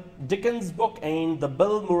 like the Dickens book and the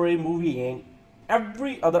Bill Murray movie and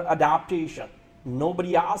every other adaptation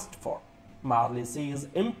nobody asked for, Marley says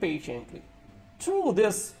impatiently. True,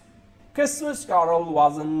 this Christmas Carol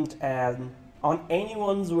wasn't on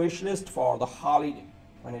anyone's wish list for the holiday.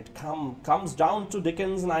 When it comes down to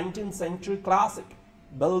Dickens' 19th century classic,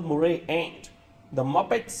 Bill Murray and the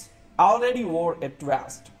Muppets already wore it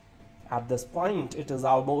west. At this point, it is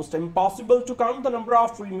almost impossible to count the number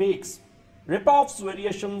of remakes, rip-offs,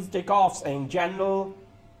 variations, takeoffs, and general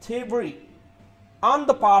thievery on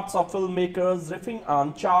the parts of filmmakers riffing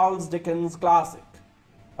on Charles Dickens' classic,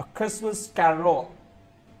 A Christmas Carol.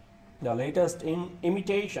 The latest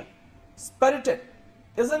imitation, Spirited,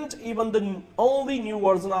 isn't even the only new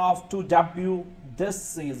version of to debut this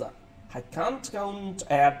season. I can't count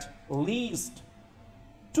at least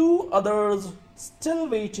 2 others still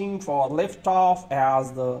waiting for liftoff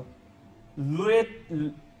as the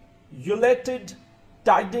ululated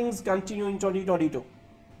tidings continue in 2022.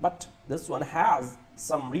 But this one has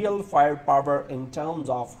some real firepower in terms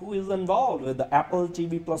of who is involved with the Apple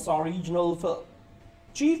TV Plus original film.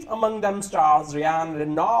 Chief among them stars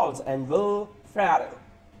Reynolds and Will Ferrell,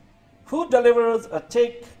 who delivers a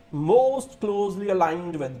take most closely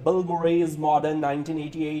aligned with Bill Murray's modern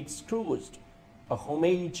 1988 Scrooge, a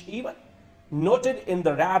homage even noted in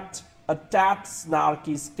the rat a tad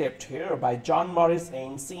snarky script here by John Morris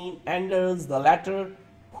and Sean Anders, the latter,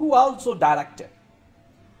 who also directed.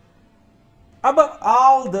 Above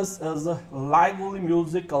all, this is a lively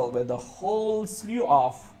musical with a whole slew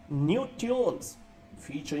of new tunes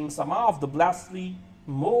featuring some of the blastly,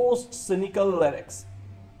 most cynical lyrics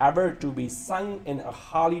ever to be sung in a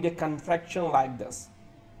holiday confection like this.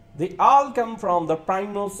 They all come from the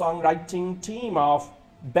primal songwriting team of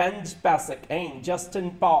Ben Spacek and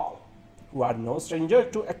Justin Paul, who are no stranger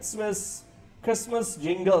to Christmas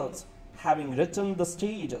jingles, having written the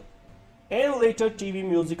stage and later TV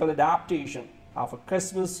musical adaptation of A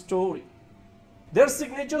Christmas Story. Their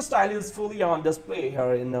signature style is fully on display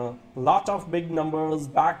here in a lot of big numbers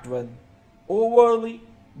backed with overly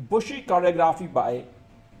bushy choreography by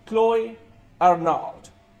Chloe Arnold.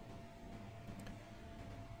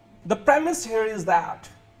 The premise here is that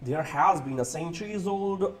there has been a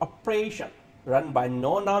centuries-old operation run by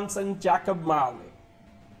no-nonsense Jacob Marley,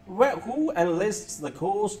 who enlists the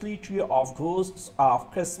ghostly trio of ghosts of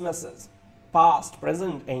Christmases, past,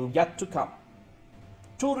 present, and yet to come,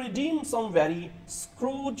 to redeem some very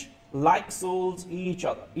Scrooge-like souls each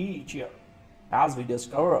year, as we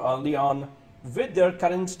discover early on with their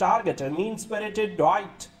current target, a mean-spirited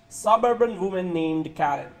white suburban woman named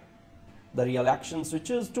Karen. The real action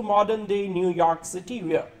switches to modern-day New York City,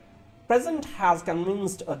 where Present has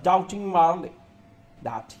convinced a doubting Marley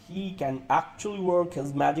that he can actually work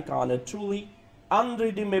his magic on a truly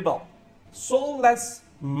unredeemable, soulless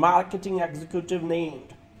marketing executive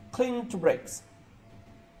named Clint Briggs,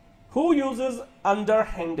 who uses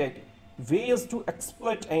underhanded ways to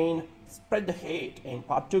exploit and spread hate, and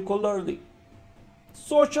particularly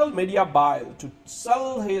social media bile, to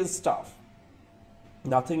sell his stuff.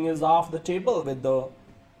 Nothing is off the table with the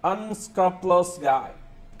unscrupulous guy.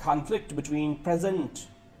 Conflict between Present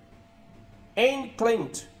and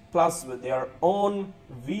Clint, plus with their own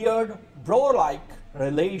weird bro-like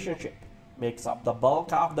relationship, makes up the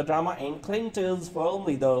bulk of the drama, and Clint is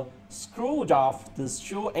firmly the Scrooge of this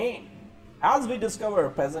show, and as we discover,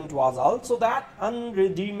 Present was also that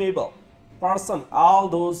unredeemable person all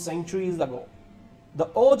those centuries ago. The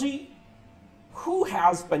OG who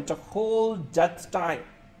has spent a whole death time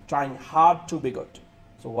trying hard to be good.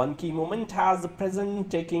 So one key moment has the Present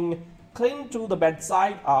taking Clint to the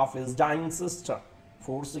bedside of his dying sister,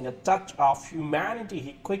 forcing a touch of humanity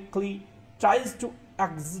he quickly tries to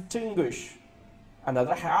extinguish.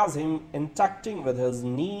 Another has him interacting with his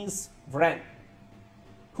niece, Vren,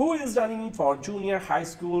 who is running for junior high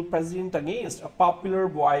school president against a popular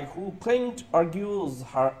boy who Clint argues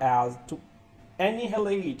her as to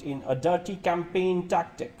annihilate in a dirty campaign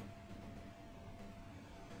tactic.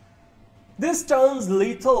 This turns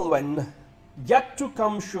lethal when Yet to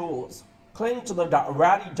Come shows Clint the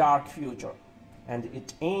very dark future, and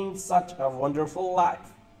it ain't such a wonderful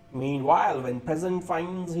life. Meanwhile, when Present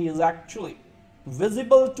finds he is actually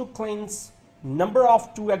visible to Clint's number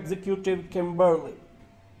of two executive Kimberly,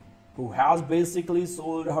 who has basically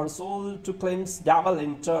sold her soul to Clint's devil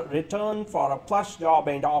in return for a plush job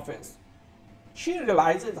and office, she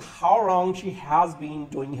realizes how wrong she has been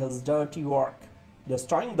doing his dirty work,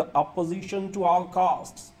 destroying the opposition to all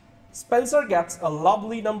costs. Spencer gets a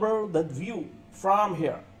lovely number, The View from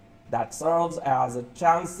Here, that serves as a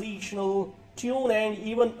transitional tune and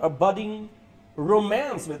even a budding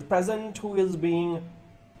romance with Present, who is being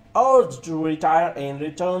urged to retire and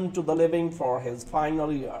return to the living for his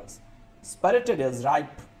final years. Spirited is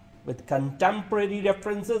ripe with contemporary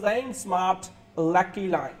references and smart, lucky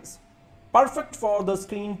lines, perfect for the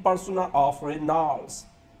screen persona of Reynolds,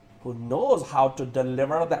 who knows how to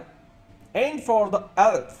deliver them, and for the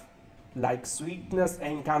elf-like sweetness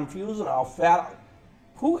and confusion of Ferrell,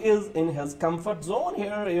 who is in his comfort zone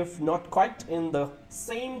here, if not quite in the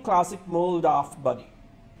same classic mold of Buddy.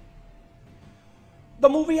 The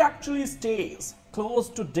movie actually stays close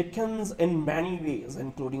to Dickens in many ways,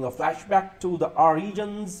 including a flashback to the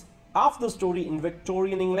origins of the story in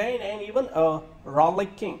Victorian England and even a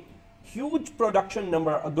rollicking, huge production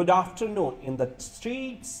number, A Good Afternoon in the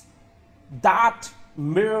Streets, that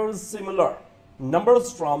mirrors similar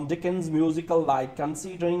numbers from Dickens' musical like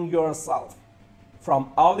Considering Yourself,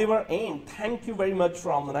 from Oliver, and Thank You Very Much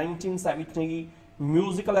from the 1970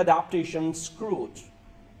 musical adaptation Scrooge.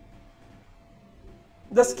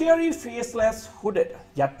 The scary, faceless, hooded,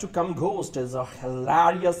 yet-to-come ghost is a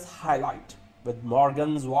hilarious highlight, with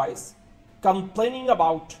Morgan's voice complaining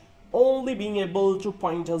about only being able to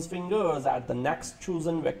point his fingers at the next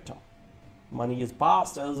chosen victim. Money's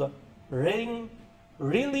past is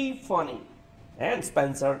really funny, and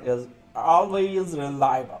Spencer is always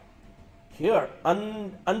reliable. Here,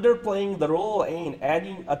 underplaying the role and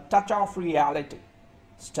adding a touch of reality.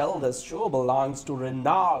 Still, this show belongs to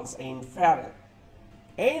Reynolds and Ferrell,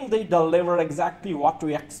 and they deliver exactly what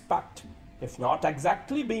we expect, if not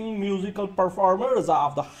exactly being musical performers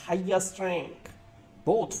of the highest rank.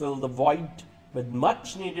 Both fill the void with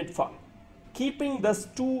much needed fun, keeping this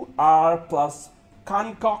 2 hour plus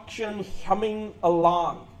concoction humming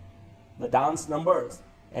along. The dance numbers,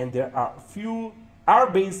 and there are few,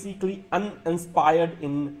 are basically uninspired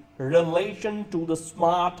in relation to the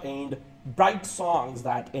smart and bright songs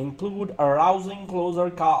that include a rousing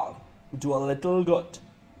closer call to a little good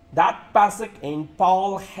that Pasek and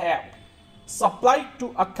Paul have supplied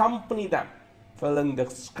to accompany them, filling the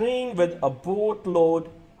screen with a boatload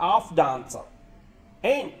of dancers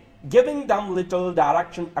and giving them little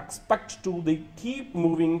direction except to they keep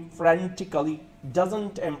moving frantically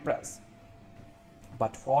doesn't impress.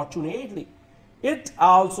 But fortunately, it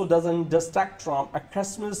also doesn't distract from a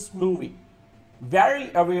Christmas movie,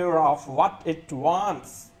 very aware of what it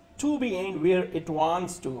wants to be and where it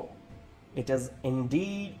wants to go. It is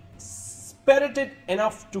indeed spirited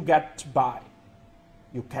enough to get by.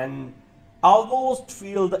 You can almost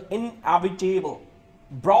feel the inevitable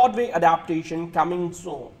Broadway adaptation coming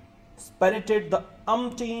soon. Spirited, the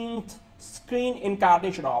umpteenth screen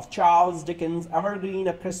incarnation of Charles Dickens' evergreen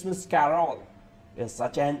A Christmas Carol, is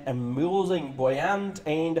such an amusing, buoyant,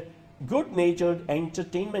 and good-natured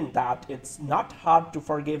entertainment that it's not hard to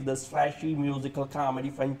forgive this flashy musical comedy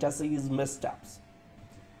fantasy's missteps.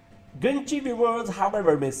 Grinchy viewers,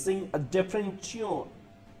 however, may sing a different tune.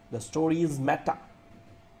 The story is meta,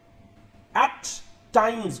 at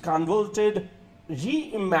times convoluted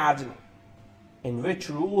reimagining, in which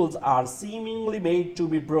rules are seemingly made to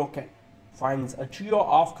be broken, finds a trio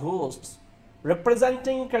of ghosts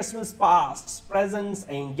representing Christmas pasts, presents,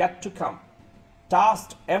 and yet to come,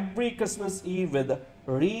 tasked every Christmas Eve with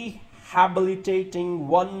rehabilitating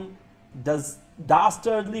one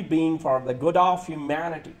dastardly being for the good of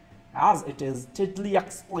humanity. As it is tidily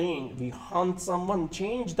explained, we hunt someone,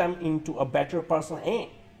 change them into a better person, and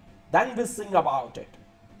then we sing about it.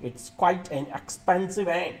 It's quite an expensive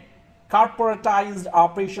and corporatized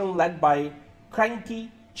operation led by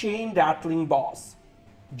cranky, chain-rattling boss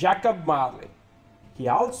Jacob Marley. He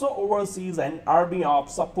also oversees an army of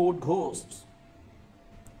support ghosts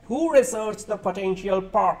who research the potential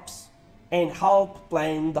props and help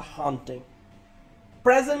plan the hunting.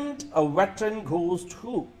 Present, a veteran ghost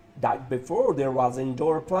who died before there was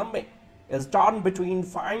indoor plumbing, is torn between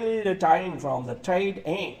finally retiring from the trade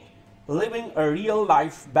and living a real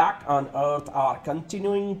life back on Earth or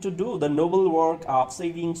continuing to do the noble work of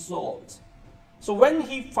saving souls. So when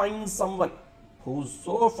he finds someone who's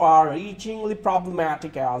so far-reachingly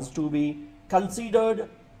problematic as to be considered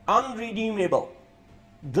unredeemable,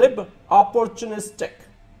 glib, opportunistic,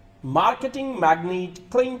 marketing magnate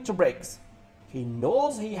Clint Briggs, he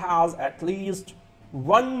knows he has at least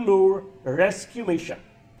one more rescue mission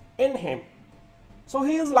in him. So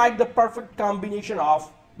he is like the perfect combination of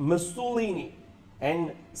Mussolini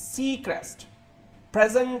and Seacrest,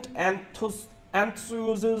 present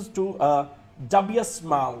enthusiast to a W.S.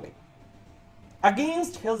 Marley.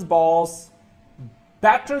 Against his boss,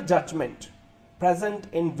 better judgment, present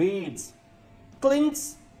invades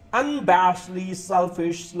Clint's unabashedly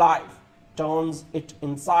selfish life, turns it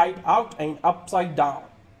inside out and upside down,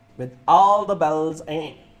 with all the bells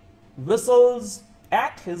and whistles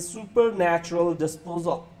at his supernatural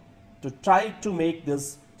disposal to try to make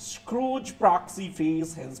this Scrooge proxy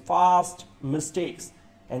face his past mistakes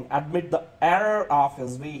and admit the error of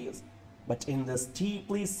his ways. But in this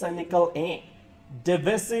deeply cynical and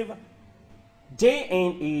divisive day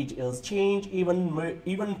and age, is change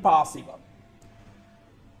even possible?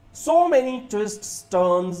 So many twists,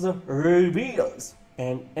 turns, reveals,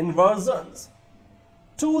 and inversions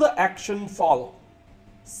to the action follow,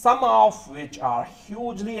 some of which are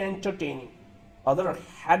hugely entertaining, other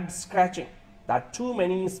head-scratching that too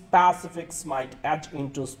many specifics might edge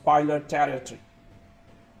into spoiler territory.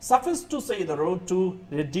 Suffice to say, the road to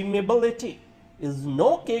redeemability is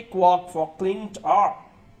no cakewalk for Clint or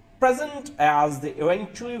Present, as they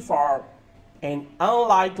eventually form an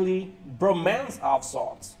unlikely bromance of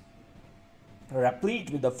sorts,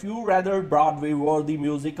 replete with a few rather Broadway-worthy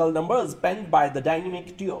musical numbers penned by the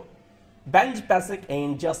dynamic duo Benj Pasek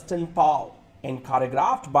and Justin Paul, and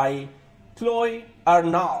choreographed by Chloe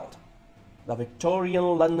Arnold. The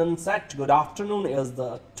Victorian London set Good Afternoon is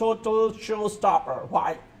the total showstopper.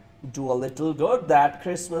 Why? Do a little good that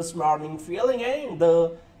Christmas morning feeling, and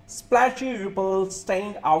the splashy ripples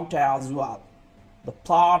stand out as well. The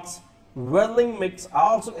plot's whirling mix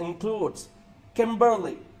also includes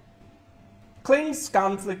Kimberly, Clint's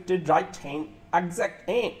conflicted right-hand exec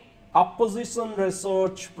and opposition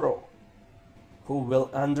research pro, who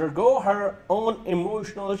will undergo her own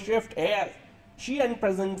emotional shift as she and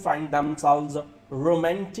Present find themselves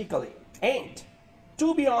romantically and,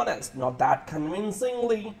 to be honest, not that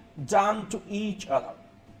convincingly drawn to each other.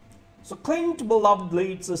 So Clint's beloved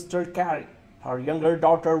late sister Carrie, her younger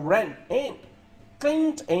daughter Wren, and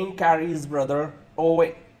Clint and Carrie's brother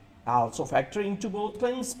Owen. Also factoring to both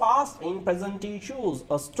Clint's past and present issues,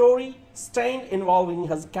 a story strand involving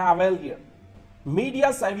his cavalier,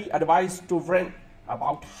 media-savvy advice to Wren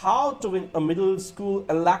about how to win a middle school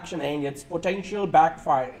election and its potential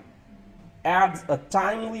backfiring adds a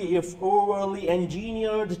timely if overly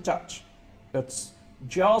engineered touch. It's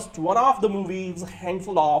just one of the movie's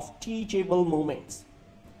handful of teachable moments.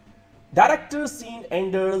 Director Sean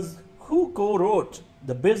Anders, who co-wrote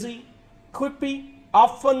the busy, quippy,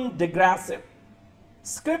 often digressive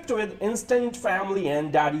script with Instant Family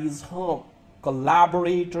and Daddy's Home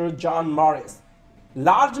collaborator John Morris,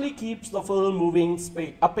 largely keeps the film moving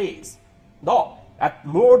apace, though at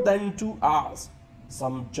more than 2 hours.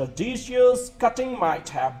 Some judicious cutting might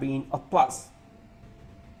have been a plus.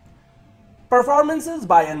 Performances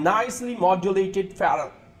by a nicely modulated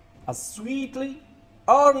Ferrell, a sweetly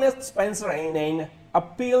earnest Spencer, and an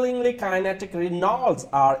appealingly kinetic Reynolds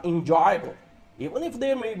are enjoyable, even if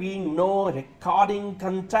there may be no recording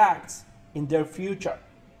contacts in their future.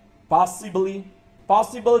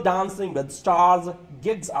 Possible dancing with stars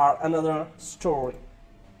gigs are another story.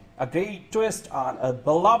 A great twist on a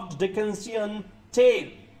beloved Dickensian tale.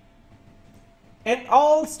 An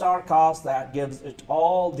all-star cast that gives it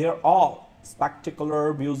all their all.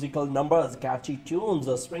 Spectacular musical numbers, catchy tunes,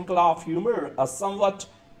 a sprinkle of humor, a somewhat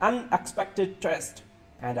unexpected twist,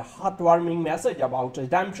 and a heartwarming message about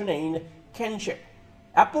redemption and kinship.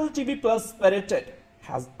 Apple TV Plus Spirited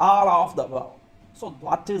has all of the above. So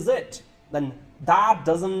what is it then that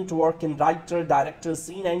doesn't work in writer-director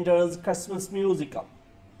Sean Anders' Christmas musical?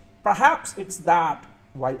 Perhaps it's that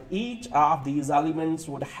while each of these elements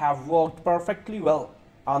would have worked perfectly well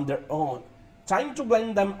on their own, trying to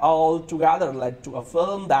blend them all together led to a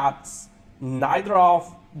film that's neither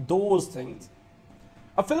of those things.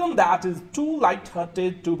 A film that is too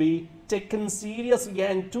light-hearted to be taken seriously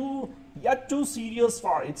and yet too serious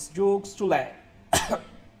for its jokes to land.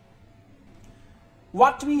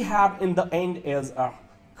 What we have in the end is a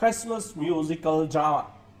Christmas musical drama,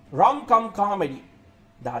 rom-com comedy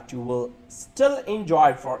that you will still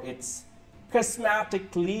enjoy for its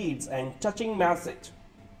charismatic leads and touching message,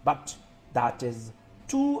 but that is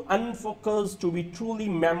too unfocused to be truly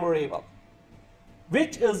memorable.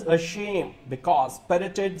 Which is a shame because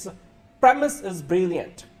Spirited's premise is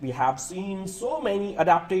brilliant. We have seen so many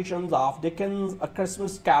adaptations of Dickens' A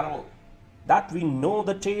Christmas Carol that we know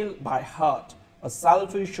the tale by heart. A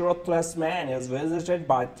selfish, ruthless man is visited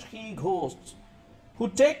by 3 ghosts who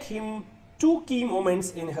take him to key moments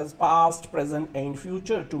in his past, present, and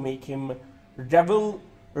future to make him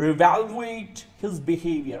reevaluate his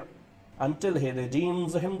behavior until he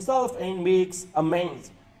redeems himself and makes amends,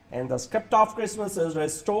 and the script of Christmas is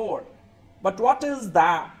restored. But what if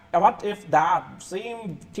that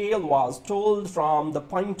same tale was told from the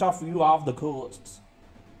point of view of the ghosts?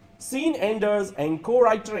 Sean Anders and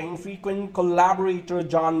co-writer and frequent collaborator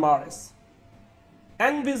John Morris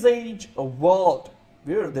envisage a world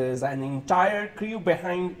where there is an entire crew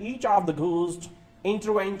behind each of the ghost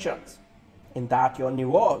interventions. In that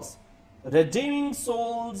universe, redeeming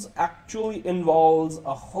souls actually involves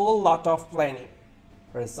a whole lot of planning.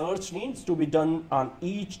 Research needs to be done on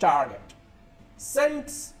each target.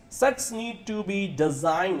 Sets need to be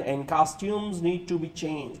designed and costumes need to be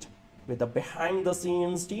changed, with a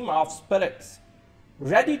behind-the-scenes team of spirits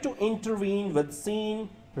ready to intervene with scene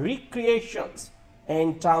recreations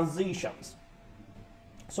and transitions.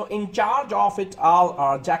 So in charge of it all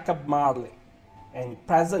are Jacob Marley and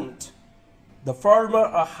Present, the former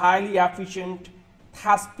a highly efficient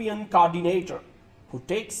thespian coordinator who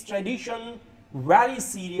takes tradition very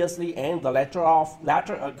seriously, and the latter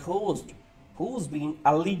a ghost who's been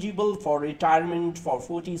eligible for retirement for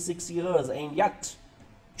 46 years and yet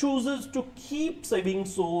chooses to keep saving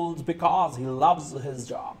souls because he loves his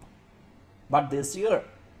job. But this year,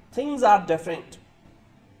 things are different.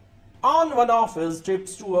 On one of his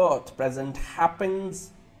trips to Earth, Present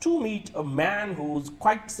happens to meet a man who's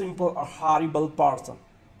quite simple a horrible person,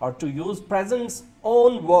 or to use Present's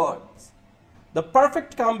own words, the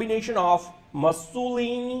perfect combination of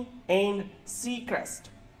Mussolini and Seacrest.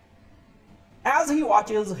 As he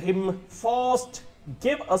watches him first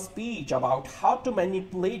give a speech about how to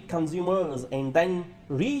manipulate consumers and then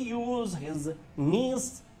reuse his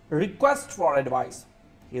niece's request for advice,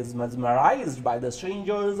 he is mesmerized by the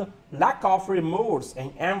stranger's lack of remorse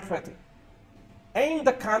and empathy, and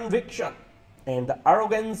the conviction and the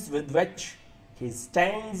arrogance with which he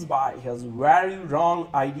stands by his very wrong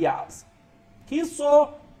ideas. He is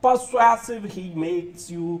so persuasive he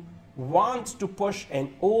makes you want to push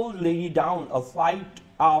an old lady down a flight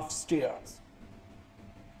of stairs.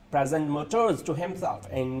 Present mutters to himself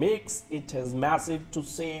and makes it his mission to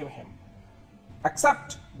save him.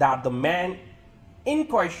 Except that the man in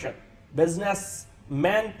question,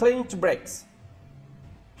 businessman Clint Briggs,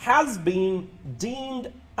 has been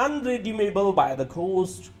deemed unredeemable by the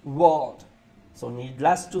ghost world. So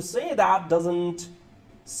needless to say, that doesn't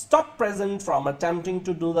stop Present from attempting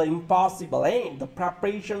to do the impossible, and the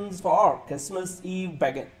preparations for Christmas Eve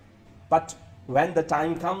begin. But when the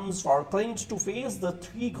time comes for Clint to face the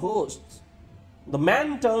three ghosts, the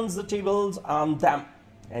man turns the tables on them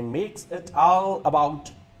and makes it all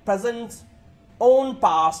about Present's own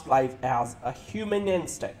past life as a human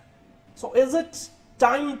instead. So is it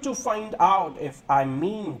time to find out if I am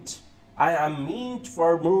meant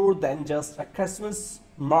for more than just a Christmas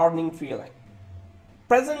morning feeling?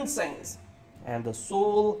 Present sings, and the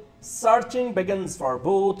soul searching begins for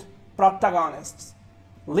both protagonists,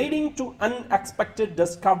 leading to unexpected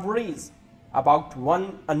discoveries about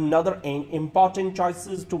one another and important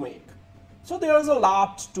choices to make. So there's a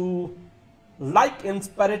lot to like in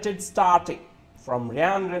Spirited, starting from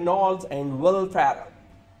Reynolds and Will Ferrell,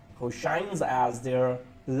 who shines as their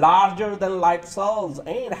larger-than-life selves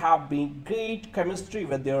and have been great chemistry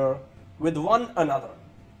with one another.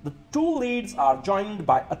 The two leads are joined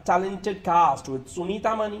by a talented cast with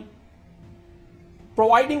Sunita Mani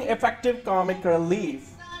providing effective comic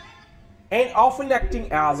relief and often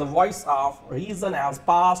acting as a voice of reason as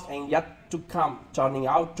past and yet to come, turning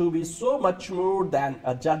out to be so much more than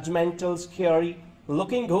a judgmental,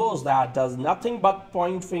 scary-looking ghost that does nothing but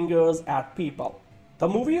point fingers at people. The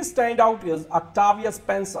movie's standout is Octavia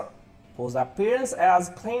Spencer, whose appearance as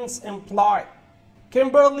Clint's employee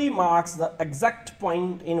Kimberly marks the exact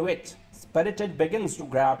point in which Spirited begins to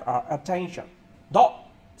grab our attention. Though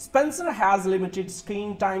Spencer has limited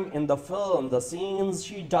screen time in the film, the scenes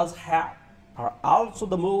she does have are also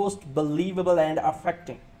the most believable and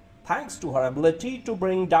affecting, thanks to her ability to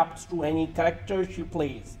bring depth to any character she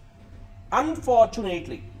plays.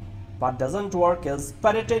 Unfortunately, what doesn't work is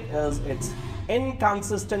Spirited is its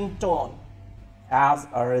inconsistent tone. As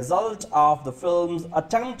a result of the film's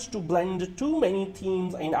attempt to blend too many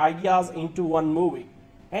themes and ideas into one movie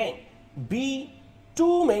and be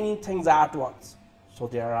too many things at once. So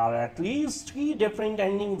there are at least 3 different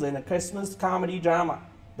endings in a Christmas comedy drama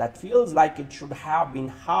that feels like it should have been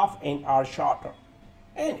half an hour shorter.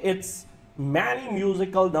 And its many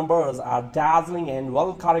musical numbers are dazzling and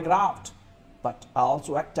well choreographed, but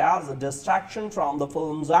also act as a distraction from the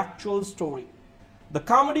film's actual story. The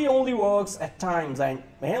comedy only works at times and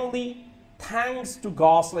mainly thanks to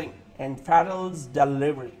Gosling and Farrell's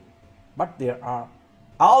delivery. But there are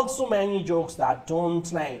also many jokes that don't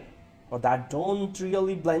land or that don't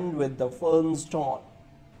really blend with the film's tone.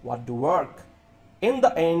 What do work in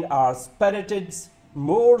the end are Spirited's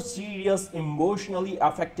more serious, emotionally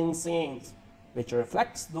affecting scenes, which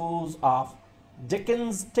reflects those of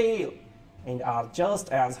Dickens' tale and are just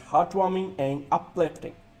as heartwarming and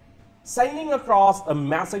uplifting, sending across a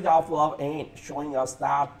message of love and showing us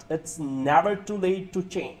that it's never too late to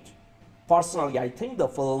change. Personally, I think the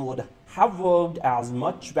film would have worked as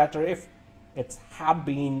much better if it hadn't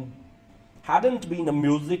been a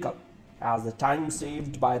musical, as the time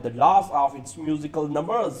saved by the loss of its musical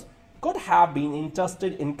numbers could have been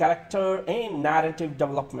invested in character and narrative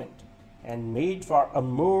development and made for a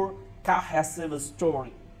more cohesive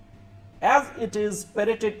story. As it is,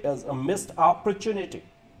 Spirited is a missed opportunity,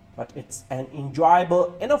 but it's an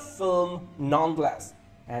enjoyable enough film nonetheless,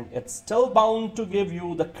 and it's still bound to give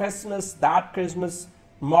you that Christmas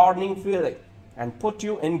morning feeling and put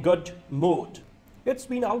you in good mood. It's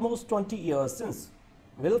been almost 20 years since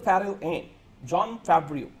Will Ferrell and Jon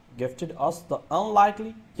Favreau gifted us the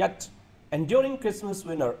unlikely yet enduring Christmas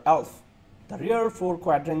winner Elf, the rare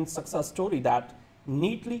 4-quadrant success story that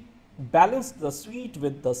neatly balanced the sweet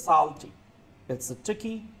with the salty. It's a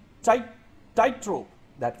tricky tightrope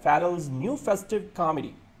that Farrell's new festive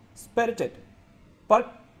comedy, Spirited,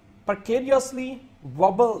 precariously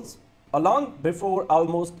wobbles along before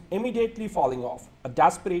almost immediately falling off, a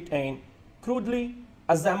desperate and crudely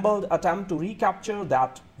assembled attempt to recapture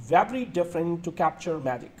that very different to capture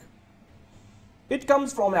magic. It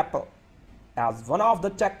comes from Apple as one of the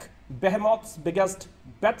tech behemoth's biggest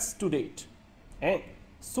bets to date, and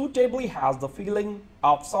suitably has the feeling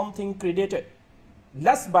of something created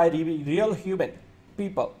less by real human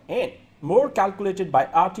people and more calculated by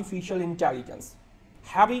artificial intelligence.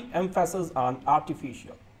 Heavy emphasis on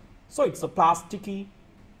artificial. So it's a plasticky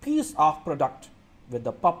piece of product with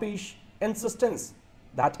the puppish insistence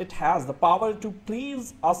that it has the power to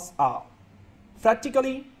please us all.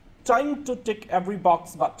 Practically trying to tick every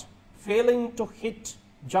box but failing to hit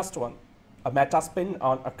just one. A meta spin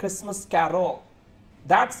on A Christmas Carol.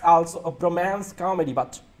 That's also a bromance comedy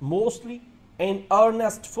but mostly an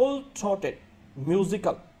earnest, full-throated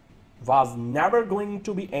musical. Was never going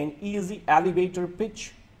to be an easy elevator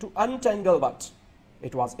pitch to untangle, but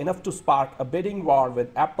it was enough to spark a bidding war with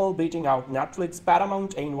Apple beating out Netflix,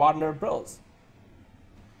 Paramount and Warner Bros.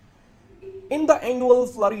 In the annual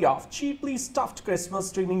flurry of cheaply stuffed Christmas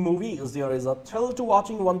streaming movies, there is a thrill to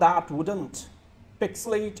watching one that wouldn't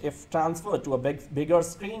pixelate if transferred to a bigger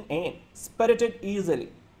screen and spirited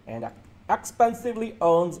easily and expensively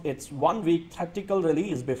earns its one-week theatrical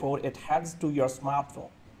release before it heads to your smartphone.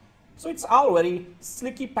 So it's all very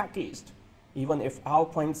slicky packaged, even if I'll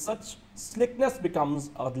point such slickness becomes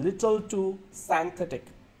a little too synthetic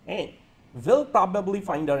and will probably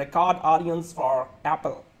find a record audience for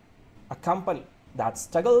Apple, a company that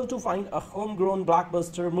struggled to find a homegrown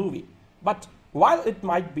blockbuster movie. But while it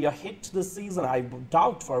might be a hit this season, I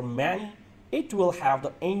doubt for many it will have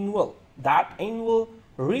that annual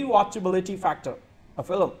rewatchability factor. A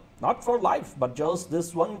film not for life but just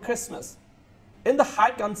this one Christmas. In the high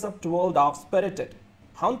concept world of Spirited,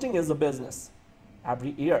 hunting is a business.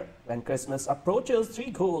 Every year, when Christmas approaches, three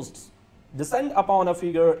ghosts descend upon a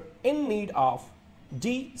figure in need of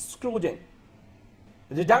de-Scrooging,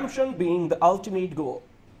 redemption being the ultimate goal.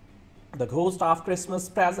 The ghost of Christmas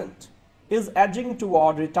Present is edging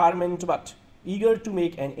toward retirement but eager to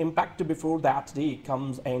make an impact before that day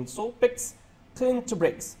comes, and so picks Clint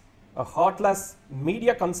Briggs, a heartless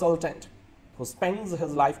media consultant who spends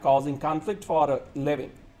his life causing conflict for a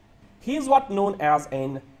living. He is what known as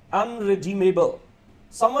an unredeemable.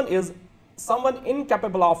 Someone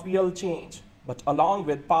incapable of real change, but along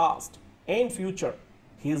with past and future,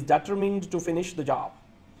 he is determined to finish the job.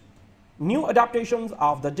 New adaptations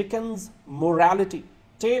of the Dickens morality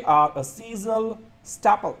tale are a seasonal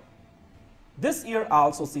staple. This year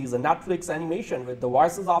also sees a Netflix animation with the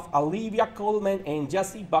voices of Olivia Colman and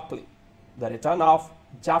Jessie Buckley, the return of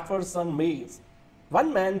Jefferson Mays,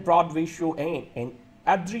 one-man Broadway show, and an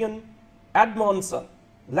Adrian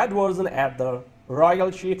Edmondson-led version at the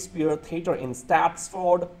Royal Shakespeare Theatre in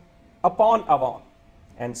Stratford-upon-Avon.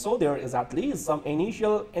 And so there is at least some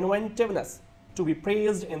initial inventiveness to be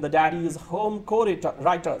praised in the Daddy's Home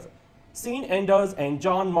co-writers, Sean Enders and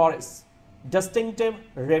John Morris' distinctive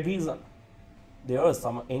revision. There is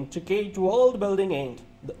some intricate world building and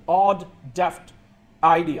the odd, deft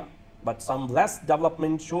idea, but some less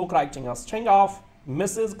development show writing a string of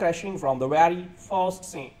misses crashing from the very first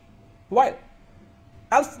scene. While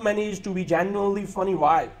Elf managed to be genuinely funny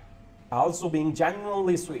while also being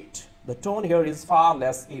genuinely sweet, the tone here is far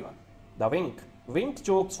less even. The wink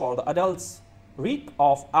jokes for the adults reek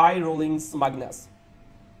of eye-rolling smugness.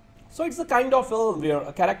 So it's the kind of film where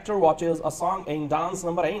a character watches a song and dance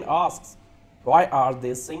number and asks, why are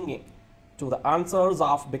they singing? To the answers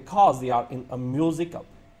of because they are in a musical.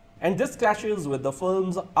 And this clashes with the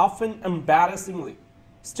film's often embarrassingly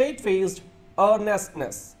straight-faced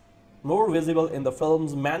earnestness, more visible in the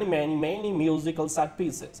film's many musical set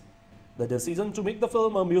pieces. The decision to make the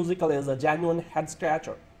film a musical is a genuine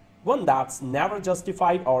head-scratcher, one that's never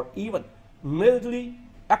justified or even mildly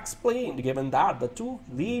explained, given that the two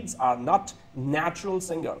leads are not natural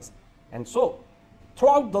singers, and so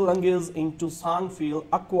throughout the lunges into song feel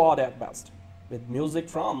awkward at best. With music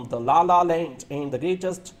from The La La Land and The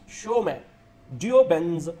Greatest Showman, duo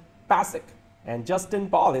Ben's Pasek and Justin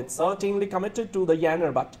Paul, it's certainly committed to the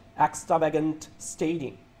genre but extravagant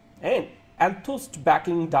staging and enthused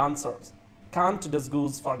backing dancers. Can't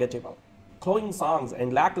disguise forgettable, cloying songs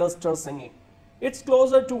and lackluster singing. It's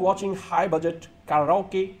closer to watching high-budget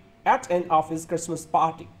karaoke at an office Christmas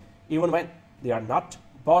party, even when they are not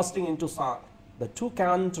bursting into song. The two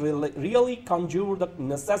can't really conjure the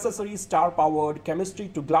necessary star-powered chemistry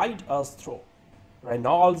to glide us through.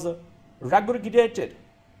 Reynolds' regurgitated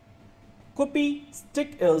quippy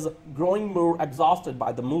stick is growing more exhausted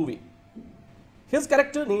by the movie. His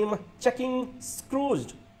character name checking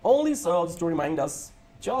Scrooged only serves to remind us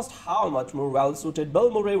just how much more well-suited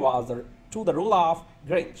Bill Murray was to the role of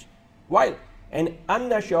Grinch, while an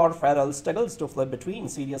unassured Ferrell struggles to flip between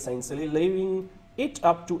serious and silly, leaving it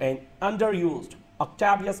up to an underused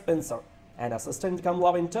Octavia Spencer, an assistant come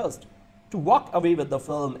love interest, to walk away with the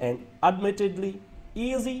film, an admittedly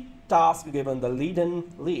easy task given the lead-in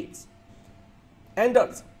leads.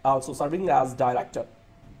 Anders, also serving as director,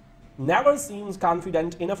 never seems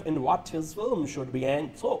confident enough in what his film should be,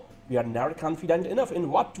 and so we are never confident enough in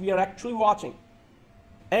what we are actually watching.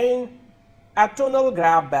 An atonal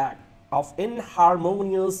grab bag of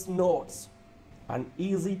inharmonious notes. An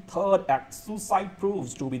easy third act suicide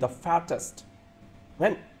proves to be the fattest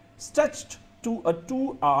when stretched to a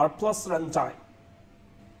 2-hour plus runtime.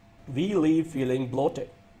 We leave feeling bloated,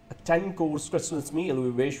 a 10-course Christmas meal we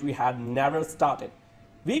wish we had never started,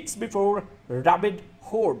 weeks before rabid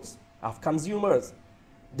hordes of consumers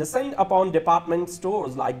descend upon department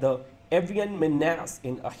stores like the avian menace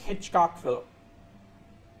in a Hitchcock film.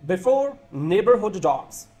 Before neighborhood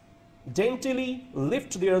dogs daintily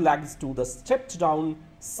lift their legs to the stepped-down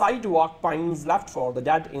sidewalk pines left for the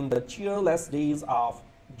dead in the cheerless days of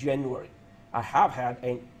January, I have had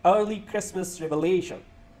an early Christmas revelation.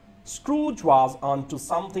 Scrooge was onto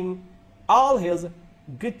something. All his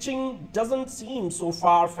glitching doesn't seem so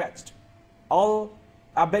far-fetched. All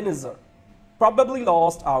Ebenezer probably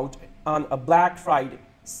lost out on a Black Friday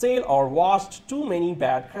sale or watched too many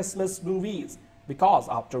bad Christmas movies, because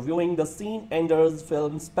after viewing the Sean Anders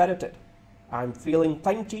film Spirited, I'm feeling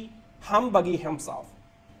plenty humbuggy himself.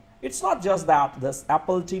 It's not just that this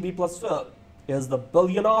Apple TV Plus film is the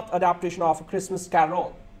billionth adaptation of A Christmas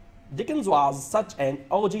Carol. Dickens was such an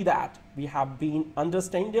OG that we have been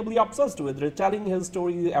understandably obsessed with retelling his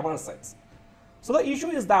story ever since. So the issue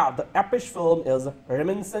is that the epic film is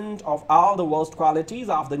reminiscent of all the worst qualities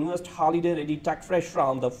of the newest holiday-ready tech fresh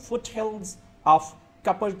from the foothills of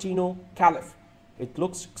Cupertino, Calif. It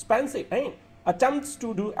looks expensive and attempts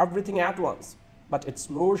to do everything at once, but it's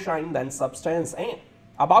more shine than substance and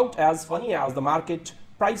about as funny as the market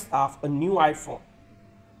price of a new iPhone.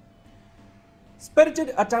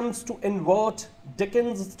 Spirited attempts to invert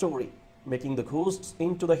Dickens' story, making the ghosts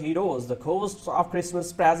into the heroes. The ghosts of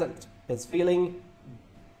Christmas Present is feeling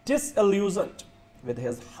disillusioned with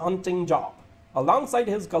his hunting job, alongside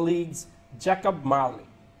his colleagues Jacob Marley,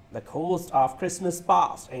 the ghost of Christmas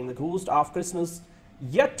Past and the ghost of Christmas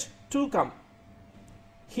yet to come.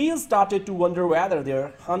 He has started to wonder whether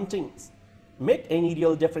their huntings make any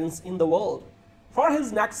real difference in the world. For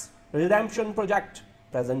his next redemption project,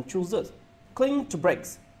 Present chooses Clint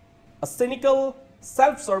Briggs, a cynical,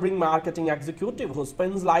 self-serving marketing executive who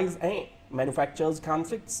spends lies and manufactures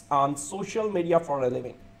conflicts on social media for a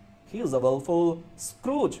living. He is a willful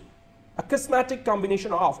Scrooge, a charismatic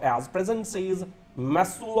combination of, as Present says,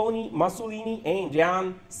 Mussolini and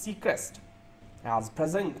Jan Seacrest. As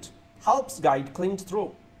Present helps guide Clint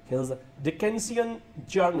through his Dickensian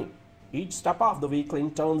journey. Each step of the way,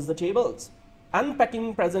 Clint turns the tables,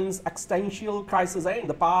 unpacking Present's existential crisis and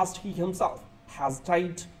the past he himself has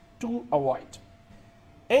tried to avoid.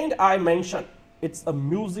 And I mentioned it's a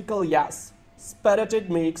musical, yes. Spirited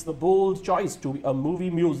makes the bold choice to be a movie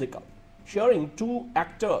musical, sharing two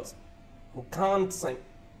actors who can't sing.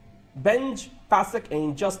 Benj Pasek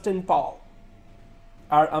and Justin Paul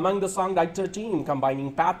are among the songwriter team,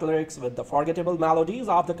 combining pat lyrics with the forgettable melodies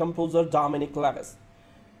of the composer Dominic Levis.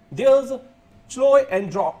 There's Chloe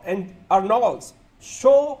and Arnold's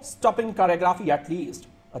show-stopping choreography, at least,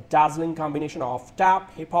 a dazzling combination of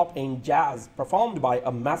tap, hip-hop and jazz performed by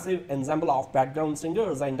a massive ensemble of background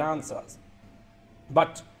singers and dancers.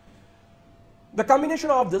 But the combination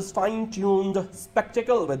of this fine-tuned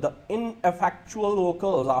spectacle with the ineffectual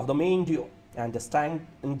vocals of the main duo and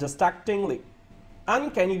distractingly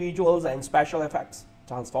uncanny visuals and special effects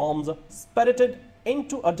transforms Spirited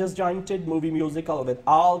into a disjointed movie musical with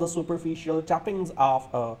all the superficial tappings of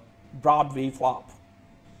a Broadway flop.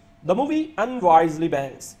 The movie unwisely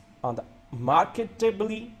banks on the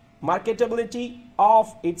marketability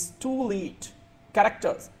of its two lead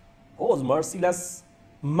characters, whose merciless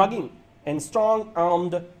mugging and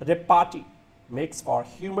strong-armed repartee makes for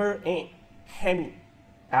humor and hemming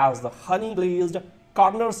as the honey-glazed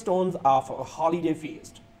cornerstones of a holiday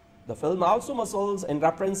feast. The film also muscles in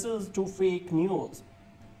references to fake news,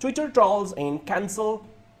 Twitter trolls and cancel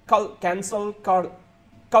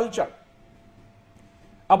culture,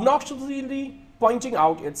 obnoxiously pointing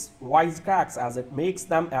out its wisecracks as it makes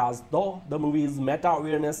them, as though the movie's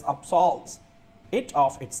meta-awareness absolves it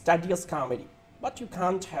of its tedious comedy. But you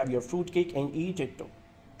can't have your fruitcake and eat it too.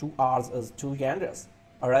 2 hours is too generous.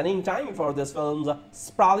 A running time for this film's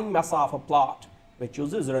sprawling mess of a plot which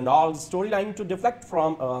uses Reynolds' storyline to deflect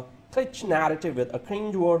from a kitsch narrative with a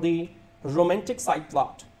cringe-worthy romantic side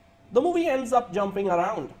plot. The movie ends up jumping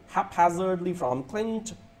around haphazardly from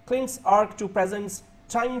Clint's arc to presents,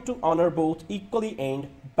 trying to honor both equally and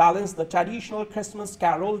balance the traditional Christmas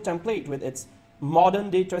Carol template with its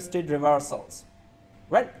modern-day twisted reversals.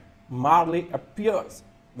 When Marley appears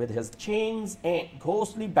with his chains and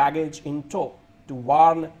ghostly baggage in tow to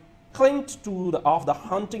warn Clint of the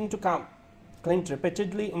hunting to come, Clint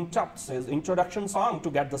repeatedly interrupts his introduction song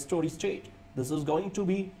to get the story straight. This is going to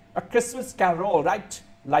be a Christmas Carol, right?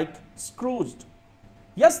 Like Scrooged.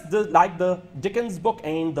 Yes, like the Dickens book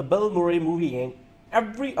and the Bill Murray movie and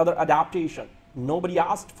every other adaptation nobody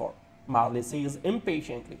asked for, Marley says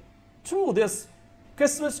impatiently. True, this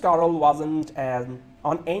Christmas Carol wasn't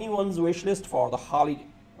on anyone's wish list for the holiday.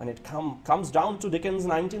 When it comes down to Dickens'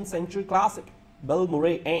 19th century classic, Bill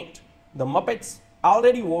Murray and the Muppets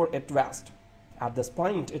already wore it west. At this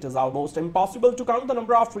point, it is almost impossible to count the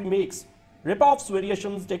number of remakes, rip-offs,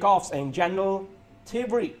 variations, takeoffs, and general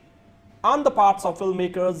thievery on the parts of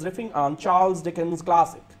filmmakers riffing on Charles Dickens'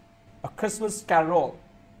 classic, A Christmas Carol.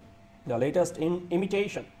 The latest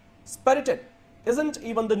imitation, Spirited, isn't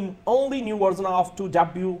even the only new version of to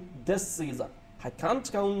debut this season. I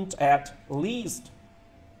can't count at least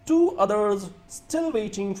two others still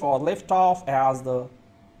waiting for liftoff as the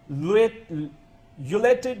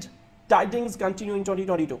ululated tidings continue in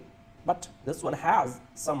 2022. But this one has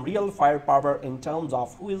some real firepower in terms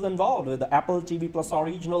of who is involved with the Apple TV Plus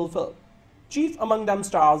original film. Chief among them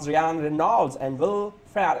stars Ryan Reynolds and Will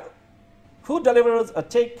Ferrell, who delivers a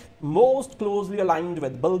take most closely aligned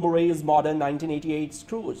with Bill Murray's modern 1988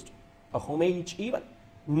 Scrooged, a homage even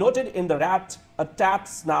noted in the a tad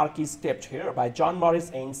snarky script here by John Morris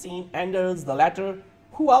and Sean Anders, the latter,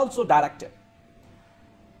 who also directed.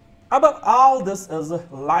 Above all, this is a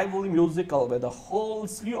lively musical with a whole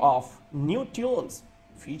slew of new tunes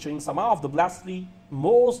featuring some of the blessedly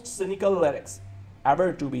most cynical lyrics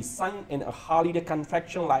ever to be sung in a holiday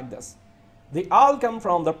confection like this. They all come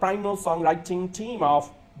from the primal songwriting team of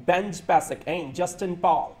Ben Spacek and Justin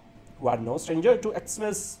Paul, who are no stranger to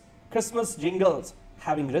Christmas jingles,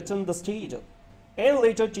 having written the stage and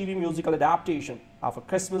later TV musical adaptation of A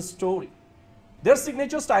Christmas Story. Their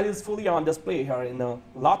signature style is fully on display here in a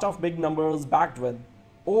lot of big numbers backed with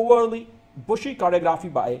overly bushy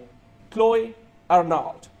choreography by Chloe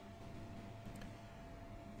Arnold.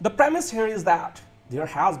 The premise here is that there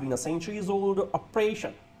has been a centuries-old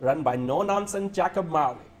operation run by no-nonsense Jacob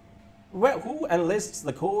Marley, who enlists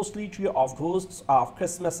the ghostly trio of ghosts of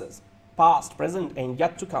Christmases, past, present, and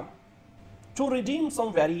yet to come, to redeem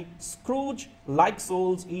some very Scrooge-like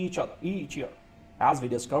souls each year, as we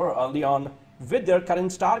discover early on with their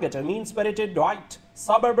current target, a mean-spirited white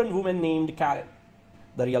suburban woman named Karen.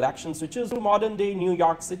 The real action switches to modern-day New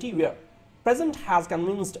York City, where Present has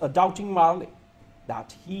convinced a doubting Marley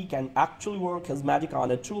that he can actually work his magic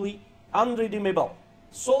on a truly unredeemable,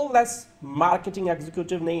 soulless marketing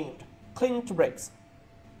executive named Clint Briggs,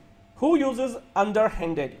 who uses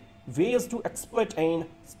underhanded ways to exploit and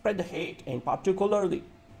spread hate, and particularly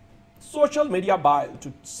social media bile,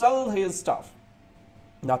 to sell his stuff.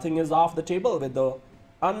 Nothing is off the table with the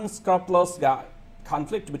unscrupulous guy.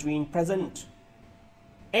 Conflict between Present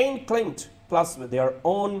and Clint, plus with their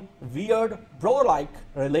own weird bro-like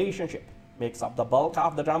relationship, makes up the bulk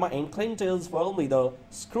of the drama, and Clint is firmly the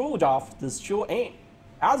Scrooge of this show. And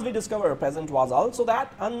as we discover, Present was also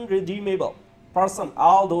that unredeemable person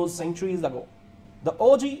all those centuries ago, the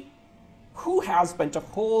OG who has spent a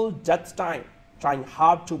whole death time trying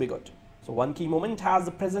hard to be good. So one key moment has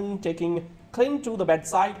the Present taking Clint to the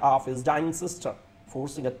bedside of his dying sister,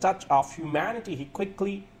 forcing a touch of humanity he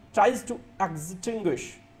quickly tries to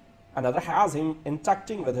extinguish. Another has him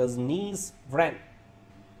interacting with his niece, Wren,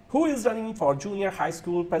 who is running for junior high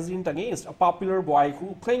school president against a popular boy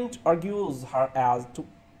who Clint argues her as to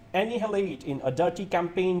annihilate in a dirty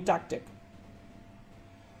campaign tactic.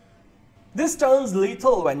 This turns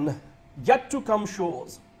lethal when Yet to Come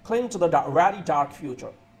shows Clint the very dark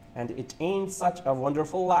future, and it ain't such a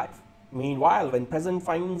wonderful life. Meanwhile, when Present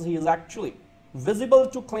finds he is actually visible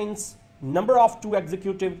to Clint's number of two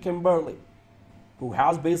executive Kimberly, who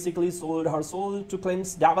has basically sold her soul to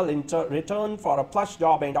Clint's devil in return for a plush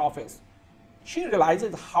job and office, she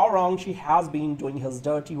realizes how wrong she has been doing his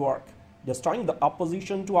dirty work, destroying the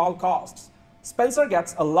opposition to all costs. Spencer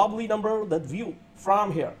gets a lovely number, The View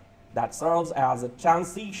from Here, that serves as a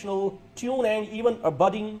transitional tune and even a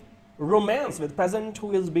budding romance with Present,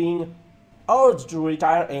 who is being urged to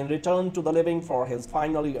retire and return to the living for his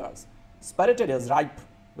final years. Spirited is ripe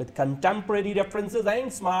with contemporary references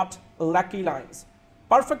and smart, lucky lines.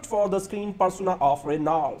 perfect for the screen persona of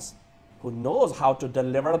Reynolds, who knows how to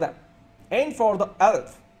deliver them, and for the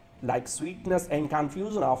elf, like sweetness and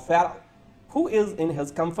confusion of Ferrell, who is in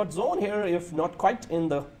his comfort zone here if not quite in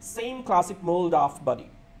the same classic mold of Buddy.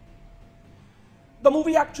 The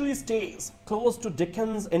movie actually stays close to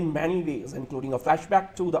Dickens in many ways, including a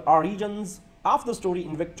flashback to the origins of the story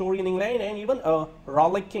in Victorian England and even a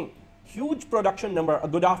rollicking, huge production number, A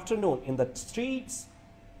Good Afternoon in the Streets,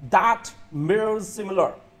 that mirrors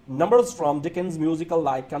similar numbers from Dickens' musical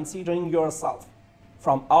like Considering Yourself,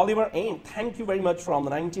 from Oliver and Thank You Very Much from the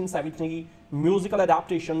 1970 musical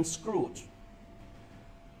adaptation Scrooge.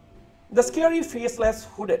 The scary, faceless,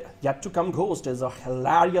 hooded, yet-to-come ghost is a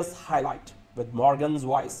hilarious highlight, with Morgan's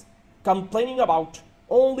voice complaining about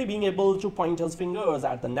only being able to point his fingers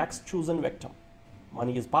at the next chosen victim.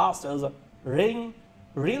 Mani's past is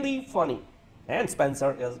really funny, and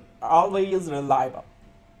Spencer is always reliable.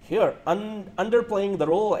 Here, underplaying the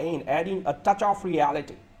role and adding a touch of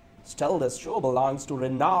reality. Still, this show belongs to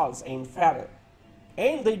Reynolds and Ferrell,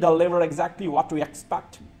 and they deliver exactly what we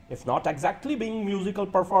expect, if not exactly being musical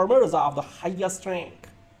performers of the highest rank.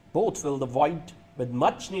 Both fill the void with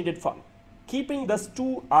much-needed fun, keeping this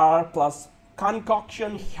 2-hour plus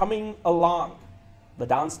concoction humming along. The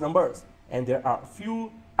dance numbers, and there are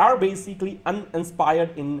few, are basically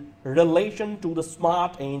uninspired in relation to the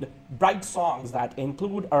smart and bright songs that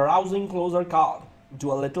include a rousing closer called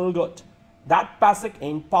Do a Little Good that Pasek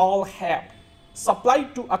and Paul have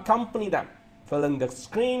supplied to accompany them, filling the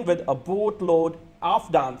screen with a boatload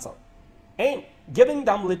of dancers and giving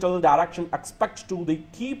them little direction except to they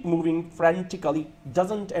keep moving frantically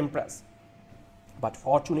doesn't impress. But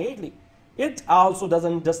fortunately, it also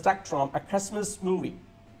doesn't distract from a Christmas movie,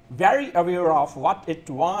 very aware of what it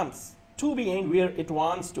wants to be and where it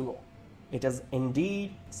wants to go. It is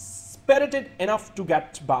indeed spirited enough to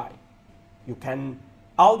get by. You can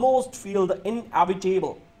almost feel the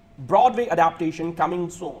inevitable Broadway adaptation coming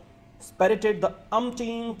soon. Spirited, the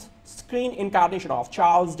umpteenth screen incarnation of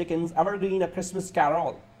Charles Dickens' evergreen A Christmas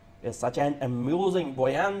Carol, is such an amusing,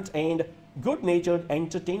 buoyant, and good-natured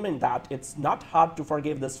entertainment that it's not hard to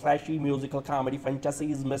forgive this flashy musical comedy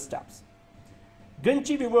fantasy's missteps.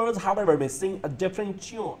 Grinchy viewers, however, may sing a different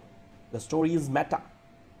tune. The story is meta,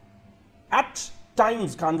 at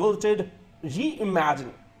times convoluted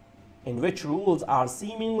reimagining, in which rules are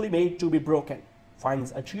seemingly made to be broken,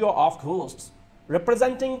 finds a trio of ghosts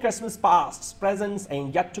representing Christmas pasts, presents,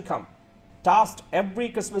 and yet to come, tasked every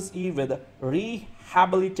Christmas Eve with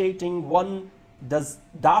rehabilitating one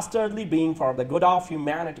dastardly being for the good of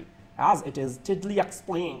humanity. As it is tidily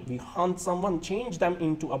explained, we hunt someone, change them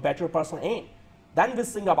into a better person, and then we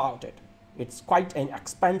sing about it. It's quite an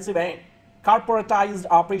expensive and corporatized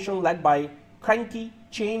operation led by cranky,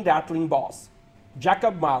 chain-rattling boss,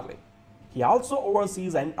 Jacob Marley. He also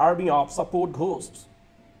oversees an army of support ghosts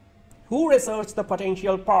who research the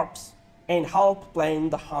potential perps and help plan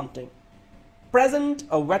the hunting. Present,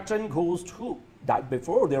 a veteran ghost who died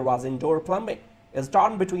before there was indoor plumbing, is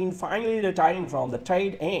torn between finally retiring from the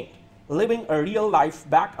trade and living a real life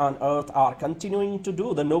back on Earth or continuing to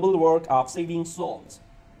do the noble work of saving souls.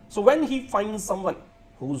 So when he finds someone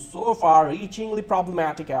who's so far-reachingly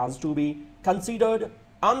problematic as to be considered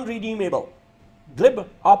unredeemable, glib,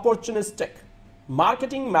 opportunistic,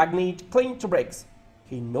 marketing magnate Clint Briggs,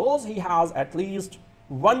 he knows he has at least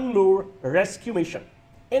one more rescue mission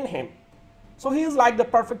in him. So he is like the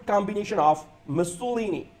perfect combination of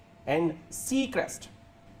Mussolini and Seacrest,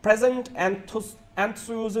 present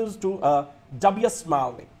enthuses to a W.S.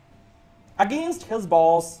 Marley. Against his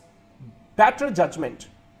boss, better judgment,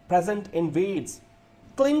 present invades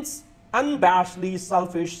Clint's unabashedly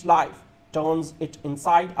selfish life, turns it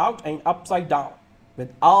inside out and upside down,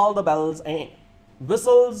 with all the bells and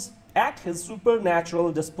whistles at his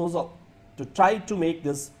supernatural disposal to try to make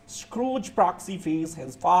this Scrooge proxy face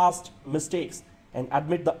his past mistakes and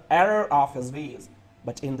admit the error of his ways.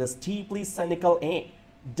 But in this deeply cynical and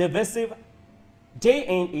divisive day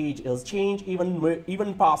and age, is change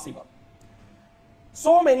even possible?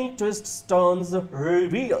 So many twists, turns,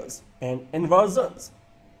 reveals, and inversions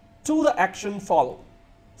to the action follow,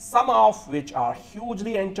 some of which are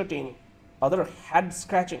hugely entertaining, other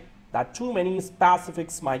head-scratching that too many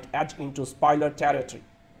specifics might edge into spoiler territory.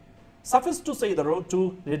 Suffice to say, the road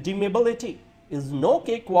to redeemability is no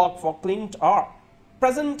cakewalk for Clint or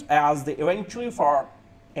present as they eventually form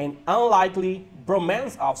an unlikely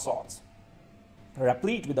bromance of sorts,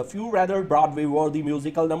 replete with a few rather Broadway-worthy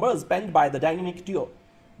musical numbers penned by the dynamic duo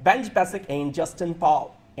Ben Pasek and Justin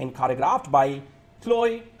Paul and choreographed by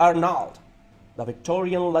Chloe Arnold. The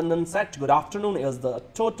Victorian London set Good Afternoon is the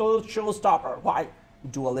total showstopper, while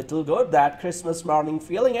do a little good, that Christmas morning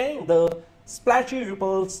feeling, and the splashy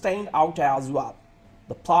ripples stand out as well.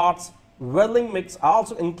 The plot's whirling mix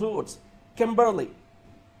also includes Kimberly,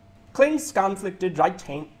 Clint's conflicted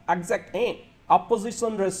right-hand exec and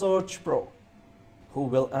opposition research pro, who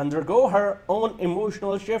will undergo her own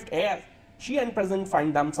emotional shift as she and Present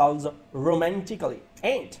find themselves romantically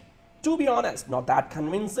and, to be honest, not that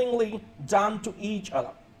convincingly done to each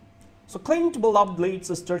other. So Clint's beloved late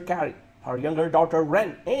sister Carrie, her younger daughter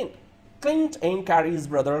Ren, and Clint and Carrie's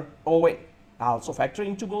brother Owen. Also factoring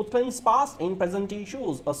into both Clint's past and present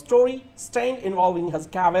issues, a story strand involving his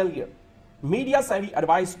cavalier, media-savvy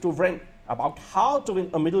advice to Ren about how to win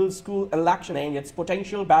a middle school election and its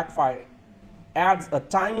potential backfiring adds a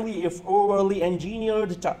timely if overly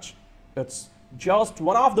engineered touch. It's just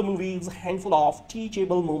one of the movie's handful of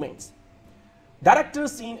teachable moments. Director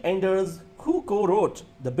Sean Anders, who co-wrote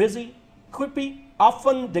the busy, quippy,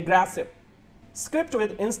 often digressive script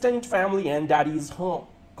with Instant Family and Daddy's Home,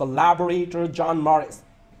 collaborator John Morris,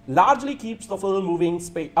 largely keeps the film moving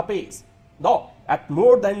apace, though at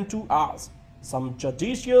more than 2 hours. Some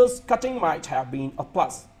judicious cutting might have been a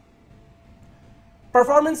plus.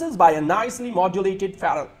 Performances by a nicely modulated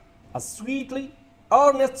Ferrell, a sweetly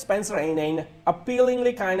earnest Spencer, and an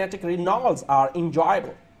appealingly kinetic Reynolds are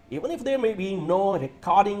enjoyable, even if there may be no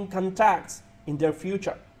recording contacts in their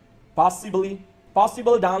future.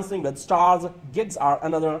 Possible dancing with stars gigs are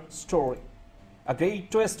another story. A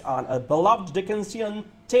great twist on a beloved Dickensian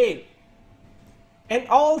tale. An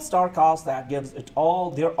all-star cast that gives it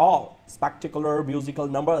all their all. Spectacular musical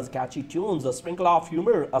numbers, catchy tunes, a sprinkle of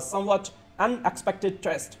humor, a somewhat unexpected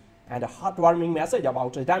twist, and a heartwarming message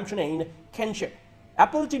about redemption and kinship.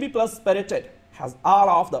 Apple TV Plus Spirited has all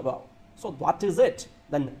of the above. So what is it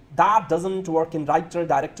then that doesn't work in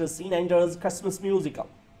writer-director Sean Anders' Christmas musical?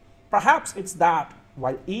 Perhaps it's that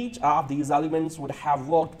while each of these elements would have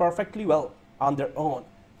worked perfectly well on their own,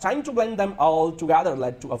 trying to blend them all together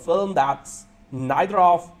led to a film that's neither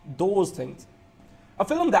of those things. A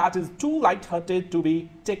film that is too light-hearted to be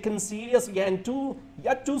taken seriously and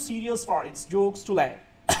yet too serious for its jokes to land.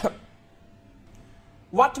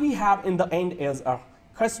 What we have in the end is a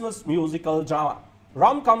Christmas musical drama,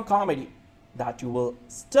 rom-com comedy that you will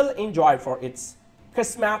still enjoy for its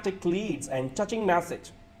charismatic leads and touching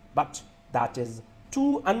message, but that is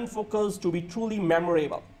too unfocused to be truly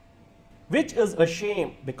memorable. Which is a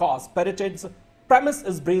shame because Spirited's premise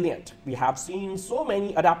is brilliant. We have seen so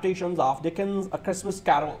many adaptations of Dickens' A Christmas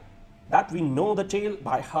Carol that we know the tale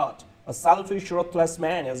by heart. A selfish, ruthless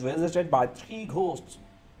man is visited by 3 ghosts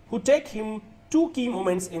who take him 2 key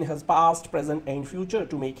moments in his past, present, and future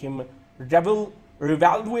to make him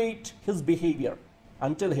reevaluate his behavior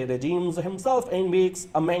until he redeems himself and makes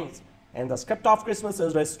amends, and the script of Christmas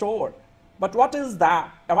is restored. But what if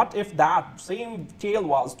that same tale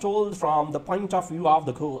was told from the point of view of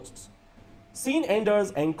the ghosts? Sean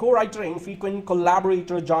Anders and co-writer and frequent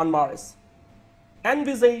collaborator John Morris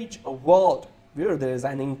envisage a world where there is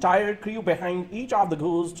an entire crew behind each of the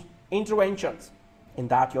ghost interventions. In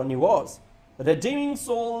that universe, redeeming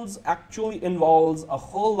souls actually involves a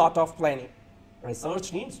whole lot of planning.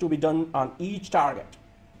 Research needs to be done on each target.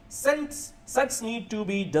 Sets need to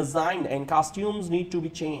be designed and costumes need to be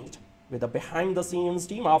changed, with a behind-the-scenes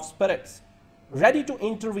team of spirits ready to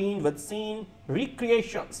intervene with scene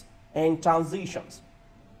recreations and transitions.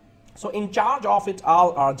 So in charge of it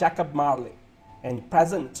all are Jacob Marley and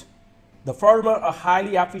Present, the former a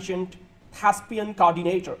highly efficient thespian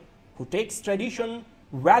coordinator who takes tradition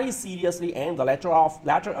very seriously, and the latter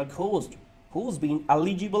a ghost who's been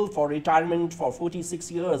eligible for retirement for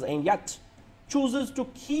 46 years and yet chooses to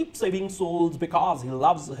keep saving souls because he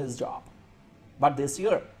loves his job. But this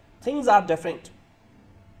year, things are different.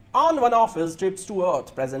 On one of his trips to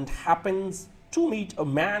Earth, Present happens to meet a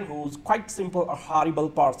man who's quite simple a horrible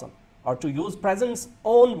person, or to use Present's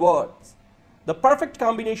own words, the perfect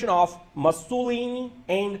combination of Mussolini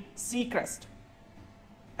and Seacrest.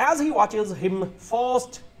 As he watches him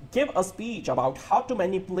first give a speech about how to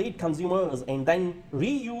manipulate consumers and then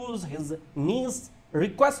reuse his niece's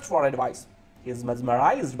request for advice, he is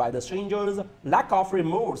mesmerized by the stranger's lack of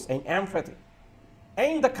remorse and empathy,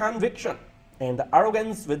 and the conviction and the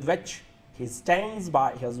arrogance with which he stands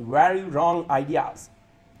by his very wrong ideas.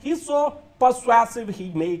 He's so persuasive he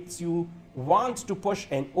makes you want to push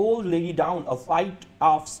an old lady down a flight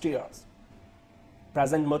of stairs.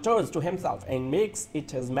 Present mutters to himself and makes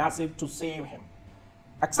it his massive to save him.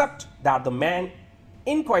 Except that the man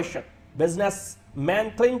in question,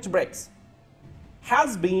 businessman Clint Briggs,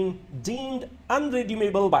 has been deemed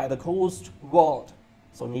unredeemable by the ghost world.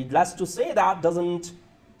 So needless to say, that doesn't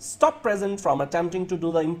stop present from attempting to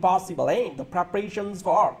do the impossible, and the preparations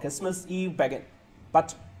for Christmas Eve begin.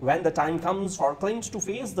 But when the time comes for Clint to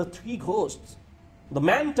face the three ghosts, the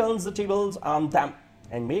man turns the tables on them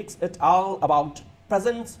and makes it all about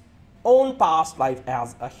present's own past life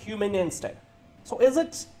as a human instead. So is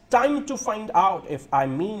it time to find out if I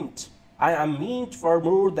am meant for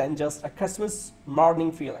more than just a Christmas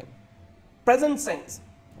morning feeling? Present sings,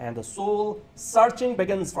 and the soul searching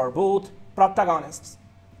begins for both protagonists,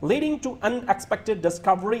 leading to unexpected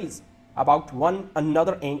discoveries about one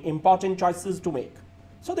another and important choices to make.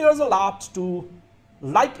 So there's a lot to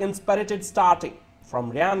like in Spirited, starting from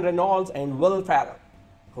Reynolds and Will Ferrell,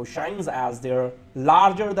 who shines as their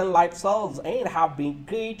larger-than-life selves and have been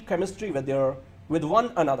great chemistry with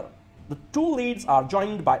one another. The two leads are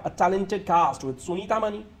joined by a talented cast with Sunita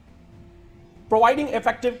Mani providing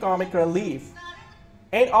effective comic relief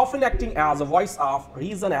and often acting as a voice of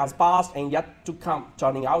reason as past and yet to come,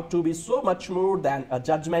 turning out to be so much more than a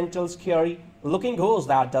judgmental, scary-looking ghost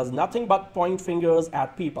that does nothing but point fingers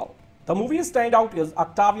at people. The movie's standout is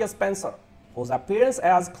Octavia Spencer, whose appearance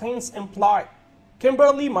as Clint's employee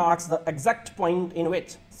Kimberly marks the exact point in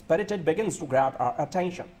which Spirited begins to grab our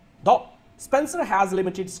attention. Though Spencer has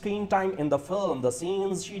limited screen time in the film, the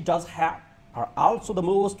scenes she does have are also the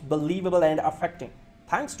most believable and affecting,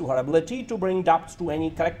 thanks to her ability to bring depth to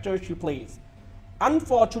any character she plays.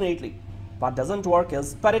 Unfortunately, what doesn't work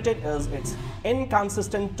is Spirited is its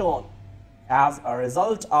inconsistent tone, as a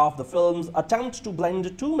result of the film's attempt to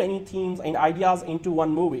blend too many themes and ideas into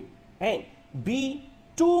one movie and be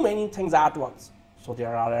too many things at once. So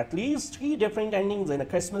there are at least 3 different endings in a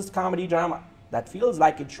Christmas comedy drama that feels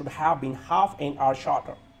like it should have been half an hour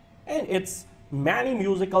shorter. And its many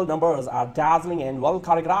musical numbers are dazzling and well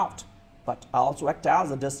choreographed, but also act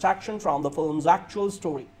as a distraction from the film's actual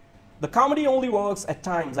story. The comedy only works at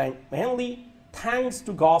times and mainly thanks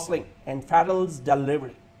to Gosling and Farrell's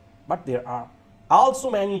delivery. But there are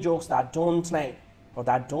also many jokes that don't land or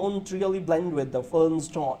that don't really blend with the film's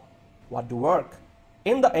tone. What do work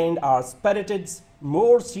in the end are Spirited's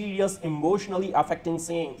more serious, emotionally affecting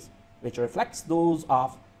scenes, which reflects those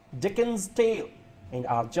of Dickens' tale and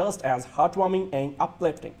are just as heartwarming and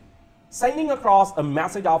uplifting, sending across a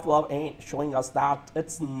message of love and showing us that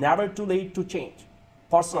it's never too late to change.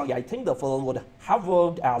 Personally, I think the film would have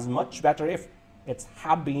worked as much better if it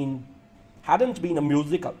hadn't been a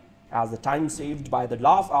musical, as the time saved by the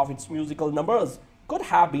loss of its musical numbers could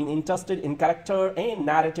have been interested in character and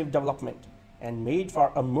narrative development and made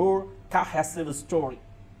for a more cohesive story.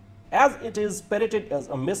 As it is, Spirited is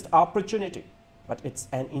a missed opportunity, but it's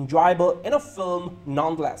an enjoyable enough film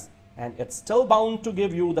nonetheless, and it's still bound to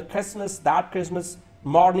give you that Christmas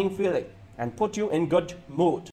morning feeling and put you in good mood.